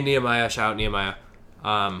 Me and Nehemiah, shout out Nehemiah.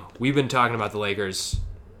 We've been talking about the Lakers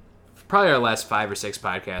probably our last 5 or 6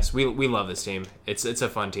 podcasts. We love this team. It's a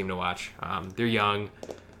fun team to watch. They're young,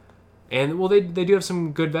 and they do have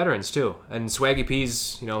some good veterans too. And Swaggy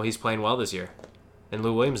P's he's playing well this year, and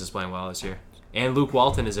Lou Williams is playing well this year, and Luke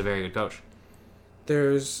Walton is a very good coach.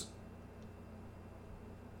 there's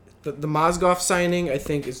the Mozgov signing. I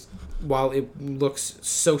think is while it looks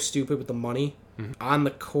so stupid with the money on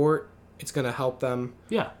the court, it's going to help them.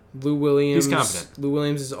 Yeah. Lou Williams. He's confident. Lou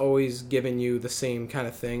Williams is always giving you the same kind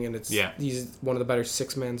of thing, and he's one of the better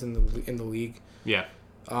six-men in the league. Yeah.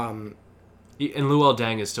 And Luol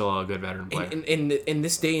Deng is still a good veteran player. In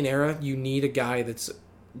this day and era, you need a guy that's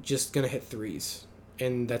just going to hit threes,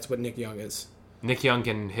 and that's what Nick Young is. Nick Young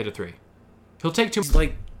can hit a three. He'll take two.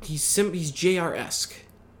 He's JR-esque.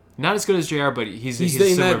 Not as good as JR, but he's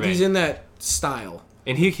in that style.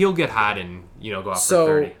 And he'll get hot and go off for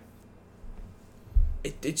 30.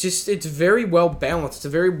 It's very well balanced. It's a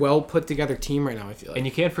very well put together team right now, I feel like. And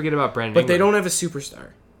you can't forget about Brandon But Ingram. they don't have a superstar.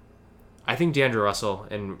 I think DeAndre Russell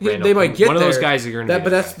and Randall, they might get one there. of those guys are going to be.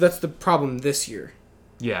 But that's the problem this year.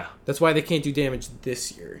 Yeah. That's why they can't do damage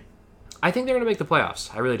this year. I think they're going to make the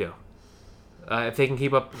playoffs. I really do. If they can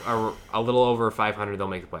keep up a little over 500, they'll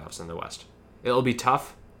make the playoffs in the West. It'll be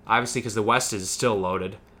tough, obviously, because the West is still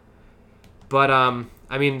loaded. But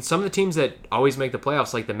some of the teams that always make the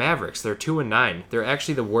playoffs, like the Mavericks, they're 2-9. They're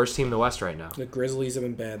actually the worst team in the West right now. The Grizzlies have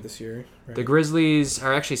been bad this year. Right? The Grizzlies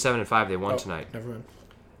are actually 7-5. They won tonight. Never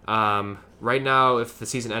mind. Right now, if the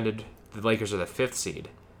season ended, the Lakers are the 5th seed.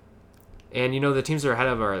 And the teams that are ahead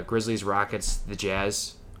of are Grizzlies, Rockets, the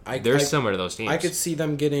Jazz. They're similar to those teams. I could see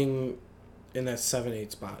them getting in that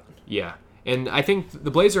 7-8 spot. Yeah, and I think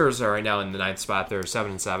the Blazers are right now in the 9th spot. They're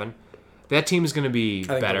 7-7. That team is going to be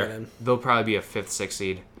better. They'll probably be a 5th, 6th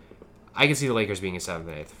seed. I can see the Lakers being a 7th and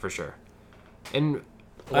 8th for sure. And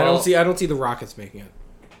I don't see the Rockets making it.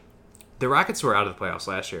 The Rockets were out of the playoffs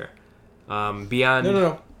last year. Beyond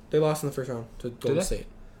No. They lost in the first round to Golden State.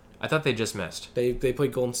 I thought they just missed. They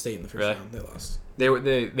played Golden State in the first round. They lost. They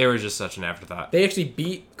were just such an afterthought. They actually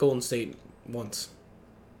beat Golden State once.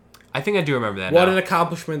 I think I do remember that. What an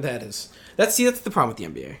accomplishment that is. That's the problem with the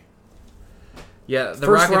NBA. Yeah, the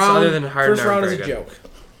Rockets, other than Harden, first round is a good. joke.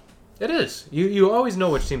 It is. You always know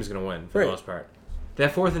which team is going to win for the most part.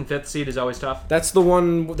 That 4th and 5th seed is always tough. That's the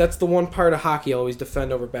one part of hockey I always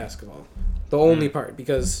defend over basketball. The only part,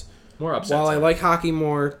 because more upsets. While I like hockey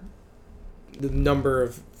more, the number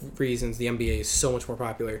of reasons the NBA is so much more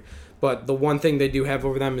popular. But the one thing they do have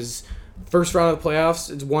over them is first round of the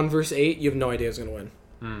playoffs. It's 1 versus 8. You have no idea who's going to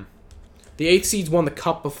win. The 8th seeds won the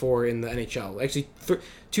cup before in the NHL. Actually,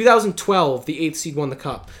 2012, the 8th seed won the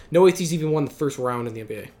cup. No 8th seeds even won the first round in the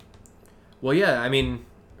NBA. Well, yeah,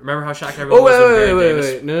 remember how shocked everyone was when Baron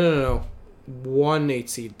Davis? Wait. No. 1 8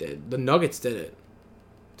 seed did. The Nuggets did it.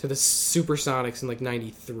 To the Supersonics in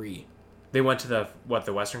 93. They went to the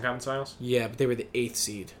Western Conference Finals? Yeah, but they were the 8th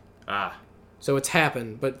seed. Ah. So it's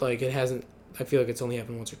happened, but it hasn't. I feel like it's only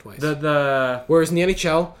happened once or twice. Whereas in the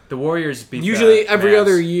NHL, the Warriors beat usually every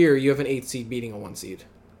other year you have an 8th seed beating a 1 seed.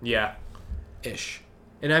 Yeah. Ish.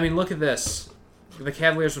 And look at this. The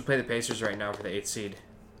Cavaliers would play the Pacers right now for the 8th seed.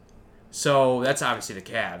 So that's obviously the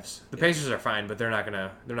Cavs. The Pacers are fine, but they're not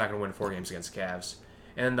gonna win 4 games against the Cavs.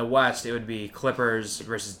 And in the West, it would be Clippers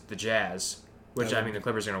versus the Jazz, which the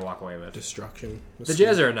Clippers are gonna walk away with. Destruction. The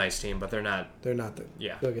Jazz are a nice team, but they're not. They're not.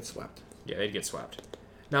 They'll get swept. Yeah, they'd get swept.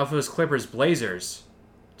 Now, if it was Clippers Blazers,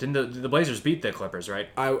 didn't the Blazers beat the Clippers, right?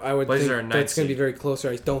 I would Blazers think that's going to be very close.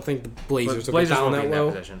 I don't think the Blazers will get down that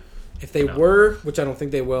low. If they were, which I don't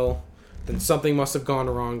think they will, then something must have gone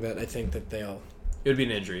wrong that I think that they'll. It would be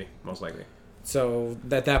an injury, most likely. So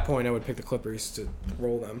at that point, I would pick the Clippers to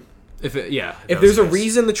roll them. If there's a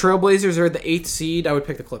reason the Trailblazers are the 8th seed, I would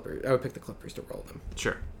pick the Clippers. I would pick the Clippers to roll them.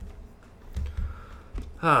 Sure.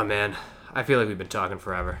 Oh man, I feel like we've been talking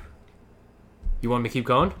forever. You want me to keep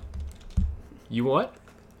going? You what?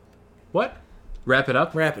 What? Wrap it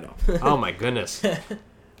up? Wrap it up. Oh my goodness.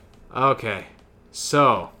 Okay.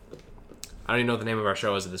 So, I don't even know what the name of our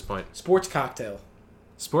show is at this point. Sports Cocktail.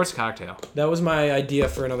 Sports Cocktail. That was my idea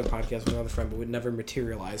for another podcast with another friend, but would never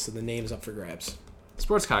materialize, so the name's up for grabs.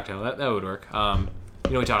 Sports Cocktail. That would work.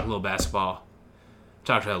 We talked a little basketball.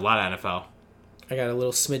 Talked a lot of NFL. I got a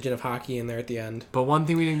little smidgen of hockey in there at the end. But one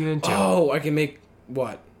thing we didn't get into. Oh, I can make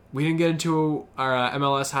what? We didn't get into our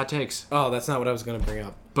MLS hot takes. Oh, that's not what I was going to bring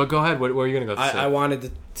up. But go ahead. What are you going to go I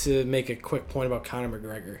wanted to make a quick point about Conor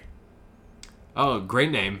McGregor. Oh,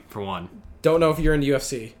 great name, for one. Don't know if you're into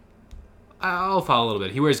UFC. I'll follow a little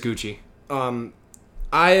bit. He wears Gucci.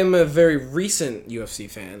 I am a very recent UFC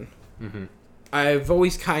fan. Mm-hmm. I've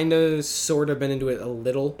always kind of, sort of been into it a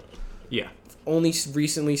little. Yeah. Only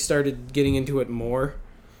recently started getting into it more.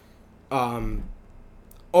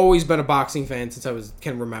 Always been a boxing fan since I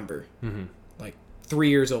can remember. Mm-hmm. 3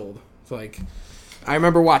 years old. I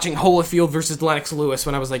remember watching Holyfield versus Lennox Lewis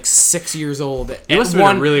when I was 6 years old. It must have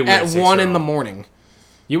been a really weird at 1 in the morning.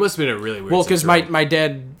 You must have been a really weird. Well, because my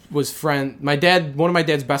dad was one of my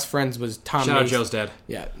dad's best friends was Tom. Shout out Macy. Joe's dad.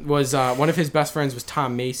 Yeah, was one of his best friends was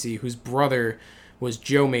Tom Macy, whose brother was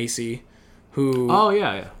Joe Macy, who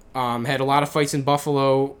had a lot of fights in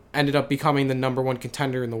Buffalo. Ended up becoming the #1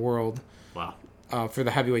 contender in the world. Wow. For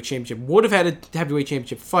the heavyweight championship. Would have had a heavyweight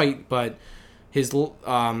championship fight, but his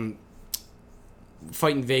fight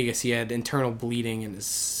in Vegas, he had internal bleeding in his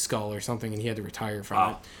skull or something, and he had to retire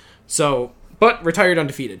from it. So, but retired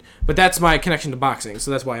undefeated. But that's my connection to boxing,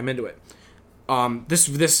 so that's why I'm into it. This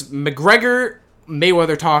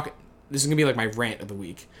McGregor-Mayweather talk, this is going to be like my rant of the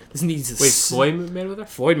week. This needs to... Wait, Floyd Mayweather?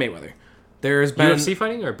 Floyd Mayweather. There's been... UFC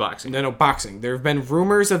fighting or boxing? No, boxing. There have been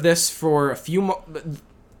rumors of this for a few months.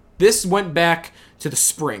 This went back to the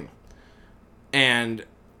spring. And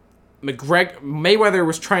Mayweather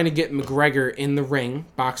was trying to get McGregor in the ring,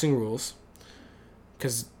 boxing rules,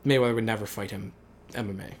 because Mayweather would never fight him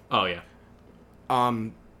MMA. Oh, yeah.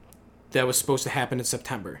 That was supposed to happen in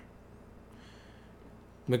September.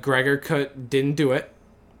 McGregor didn't do it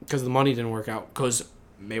because the money didn't work out. Because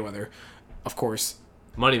Mayweather, of course.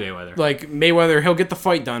 Money Mayweather. Like, Mayweather, he'll get the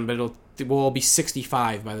fight done, but we'll all be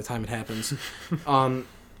 65 by the time it happens.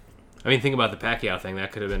 I mean, think about the Pacquiao thing.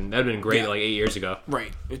 That would have been great like 8 years ago.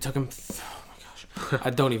 Right. It took him... Oh, my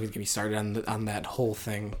gosh. Don't even get me started on that whole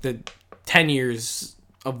thing. The 10 years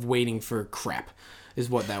of waiting for crap is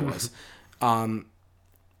what that was. Now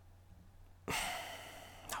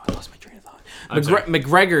I lost my train of thought.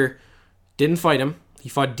 McGregor didn't fight him. He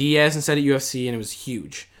fought Diaz instead at UFC, and it was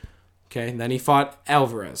huge. Okay, and then he fought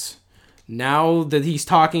Alvarez. Now that he's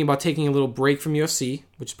talking about taking a little break from UFC,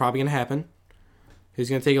 which is probably going to happen, he's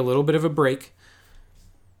going to take a little bit of a break.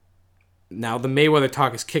 Now the Mayweather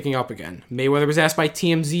talk is kicking up again. Mayweather was asked by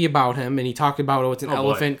TMZ about him, and he talked about, it's an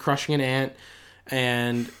elephant crushing an ant,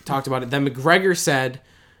 and talked about it. Then McGregor said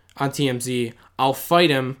on TMZ, I'll fight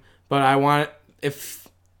him, but I want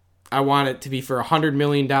it to be for $100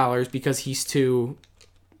 million because he's too...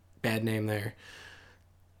 Bad name there.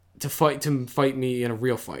 To fight me in a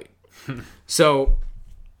real fight. So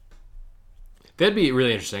that'd be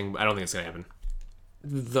really interesting. I don't think it's gonna happen.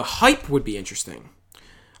 The hype would be interesting.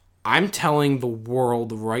 I'm telling the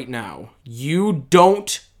world right now, you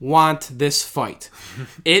don't want this fight.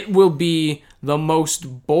 It will be the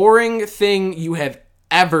most boring thing you have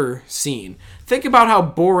ever seen. Think about how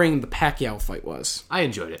boring the Pacquiao fight was. I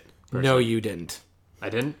enjoyed it. Personally. No, you didn't.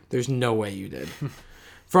 I didn't? There's no way you did.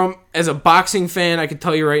 As a boxing fan, I can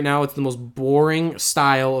tell you right now, it's the most boring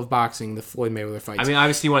style of boxing, the Floyd Mayweather fights. I mean,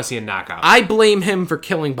 obviously you want to see a knockout. I blame him for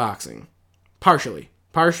killing boxing. Partially.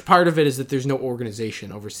 Part of it is that there's no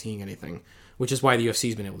organization overseeing anything, which is why the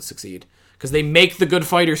UFC's been able to succeed. Because they make the good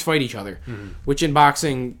fighters fight each other, which in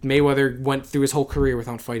boxing, Mayweather went through his whole career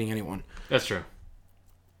without fighting anyone. That's true.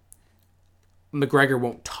 McGregor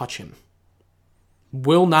won't touch him.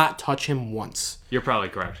 Will not touch him once. You're probably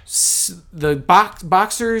correct. The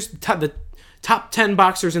boxers, the top 10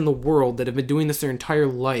 boxers in the world that have been doing this their entire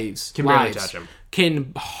lives can barely touch him.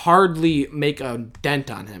 Can hardly make a dent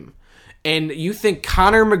on him. And you think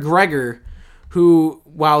Conor McGregor, who,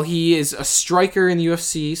 while he is a striker in the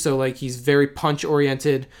UFC, so like he's very punch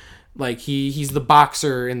oriented, like he's the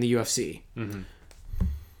boxer in the UFC. Mm-hmm.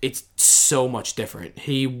 It's so much different.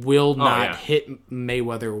 He will not hit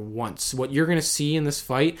Mayweather once. What you're going to see in this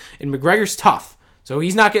fight, and McGregor's tough, so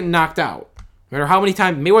he's not getting knocked out. No matter how many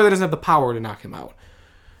times, Mayweather doesn't have the power to knock him out.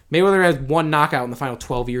 Mayweather has one knockout in the final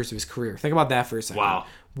 12 years of his career. Think about that for a second. Wow.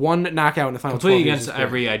 One knockout in the final 12 Completely years. Against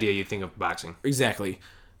every idea you think of boxing. Exactly.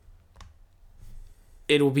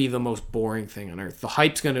 It'll be the most boring thing on earth. The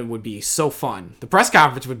hype's would be so fun. The press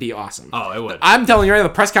conference would be awesome. Oh, it would. I'm telling you right now,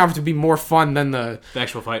 the press conference would be more fun than the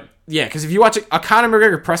actual fight. Yeah, because if you watch a Conor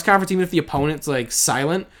McGregor press conference, even if the opponent's like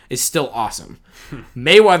silent, is still awesome.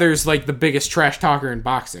 Mayweather's like the biggest trash talker in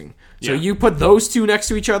boxing. So you put those two next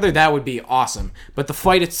to each other, that would be awesome. But the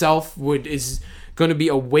fight itself is going to be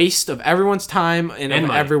a waste of everyone's time and of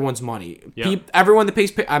everyone's money. Yep. Everyone that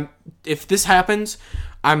pays... if this happens,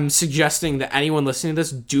 I'm suggesting that anyone listening to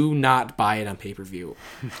this, do not buy it on pay-per-view.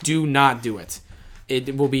 Do not do it.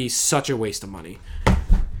 It will be such a waste of money.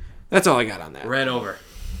 That's all I got on that. Ran over.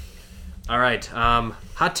 All right.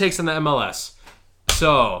 Hot takes on the MLS.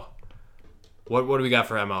 So, what do we got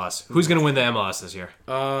for MLS? Who's going to win the MLS this year?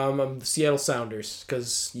 The Seattle Sounders,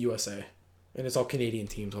 because USA. And it's all Canadian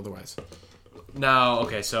teams otherwise. No,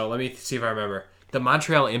 okay, so let me see if I remember. The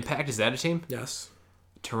Montreal Impact, is that a team? Yes.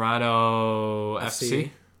 Toronto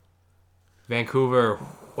FC? Vancouver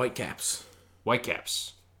Whitecaps.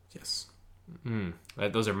 Whitecaps. Yes.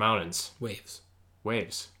 Those are mountains. Waves.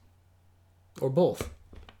 Waves. Or both.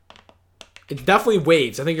 It's definitely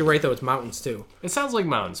waves. I think you're right, though. It's mountains, too. It sounds like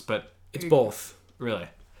mountains, but... It's both. Really.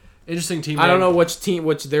 Interesting team I don't name. know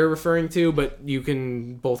which they're referring to, but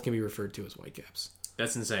both can be referred to as Whitecaps.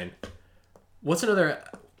 That's insane. What's another...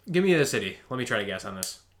 Give me a city. Let me try to guess on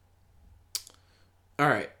this. All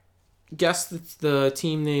right. Guess the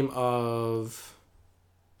team name of...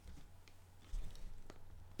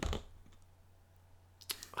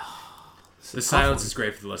 The silence is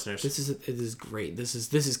great for the listeners. It is great. This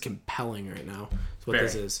is compelling right now. That's what Very.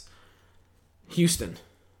 this is. Houston.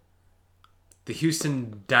 The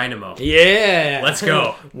Houston Dynamo. Yeah. Let's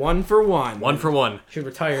go. 1 for 1. 1 for 1. Should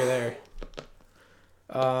retire there.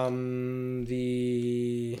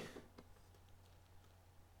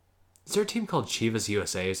 Is there a team called Chivas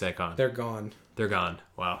USA? Is that gone? They're gone. They're gone.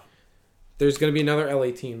 Wow. There's going to be another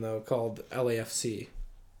LA team though called LAFC.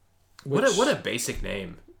 What a basic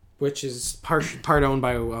name. Which is part owned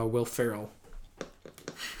by Will Ferrell.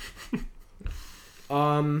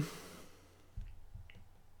 I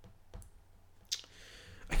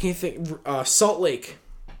can't think. Salt Lake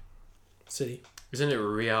City. Isn't it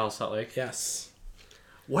Real Salt Lake? Yes.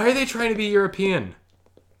 Why are they trying to be European?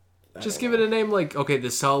 Just give it a name like, okay,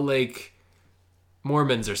 the Salt Lake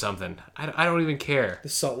Mormons or something. I don't even care. The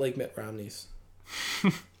Salt Lake Mitt Romneys.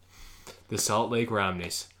 The Salt Lake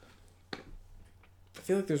Romneys. I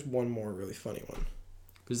feel like there's one more really funny one.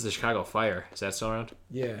 This is the Chicago Fire. Is that still around?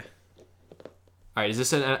 Yeah. All right, is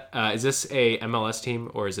this a MLS team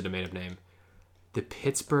or is it a made-up name? The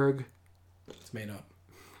Pittsburgh... It's made up.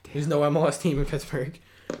 Damn. There's no MLS team in Pittsburgh.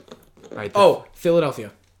 All right,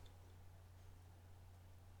 Philadelphia.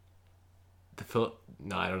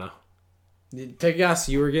 No, I don't know. Take a guess.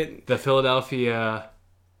 You were getting... The Philadelphia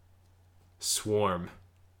Swarm.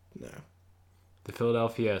 No. The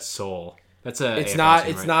Philadelphia Soul. That's a... It's AFL not. team,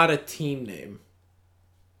 It's right? not a team name.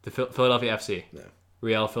 The Philadelphia FC. No.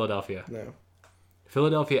 Real Philadelphia. No.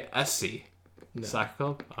 Philadelphia SC. No.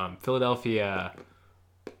 Soccer club. Philadelphia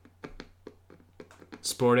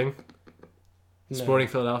Sporting. No. Sporting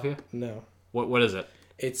Philadelphia. No. What is it?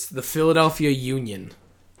 It's the Philadelphia Union.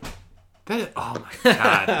 Oh my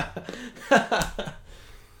god.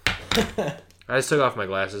 I just took off my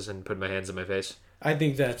glasses and put my hands on my face. I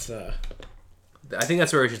think that's I think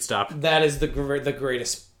that's where we should stop. that is the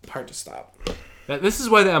greatest part to stop. This is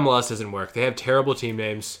why the MLS doesn't work. They have terrible team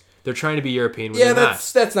names. They're trying to be European. Yeah, they're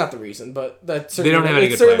that's not the reason, but that certainly, They don't have any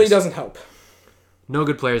good certainly players. doesn't help. No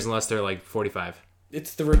good players unless they're like 45.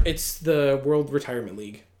 It's the World Retirement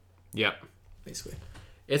League, Yep. basically.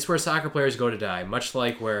 It's where soccer players go to die, much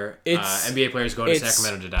like where NBA players go to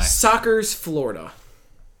Sacramento to die. Soccer's Florida.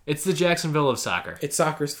 It's the Jacksonville of soccer. It's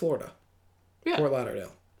soccer's Florida. Yeah. Fort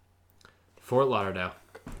Lauderdale. Fort Lauderdale.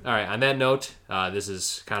 All right. On that note, this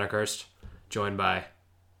is Connor Kirst, joined by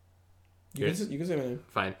You can say my name.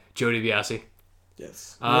 fine Joe DiBiase.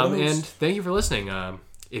 Yes. And thank you for listening.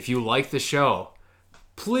 If you like the show,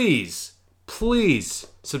 please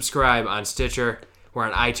subscribe on Stitcher. We're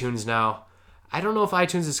on iTunes now. I don't know if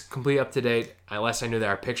iTunes is completely up to date. Last I knew that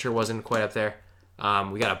our picture wasn't quite up there.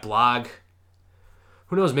 We got a blog.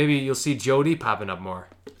 Who knows? Maybe you'll see Jody popping up more.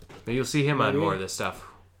 Maybe you'll see him on more of this stuff.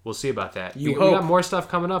 We'll see about that. We got more stuff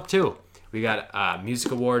coming up too. We got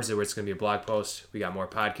music awards where it's going to be a blog post. We got more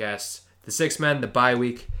podcasts. The Six Men, the bye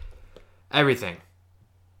week, everything.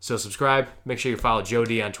 So subscribe. Make sure you follow Joe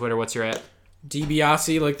D on Twitter. What's your at?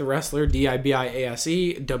 DiBiase, like the wrestler,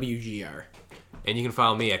 DiBiase, WGR. And you can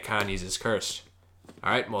follow me at Con Uses Kirst.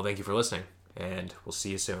 All right. Well, thank you for listening, and we'll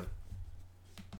see you soon.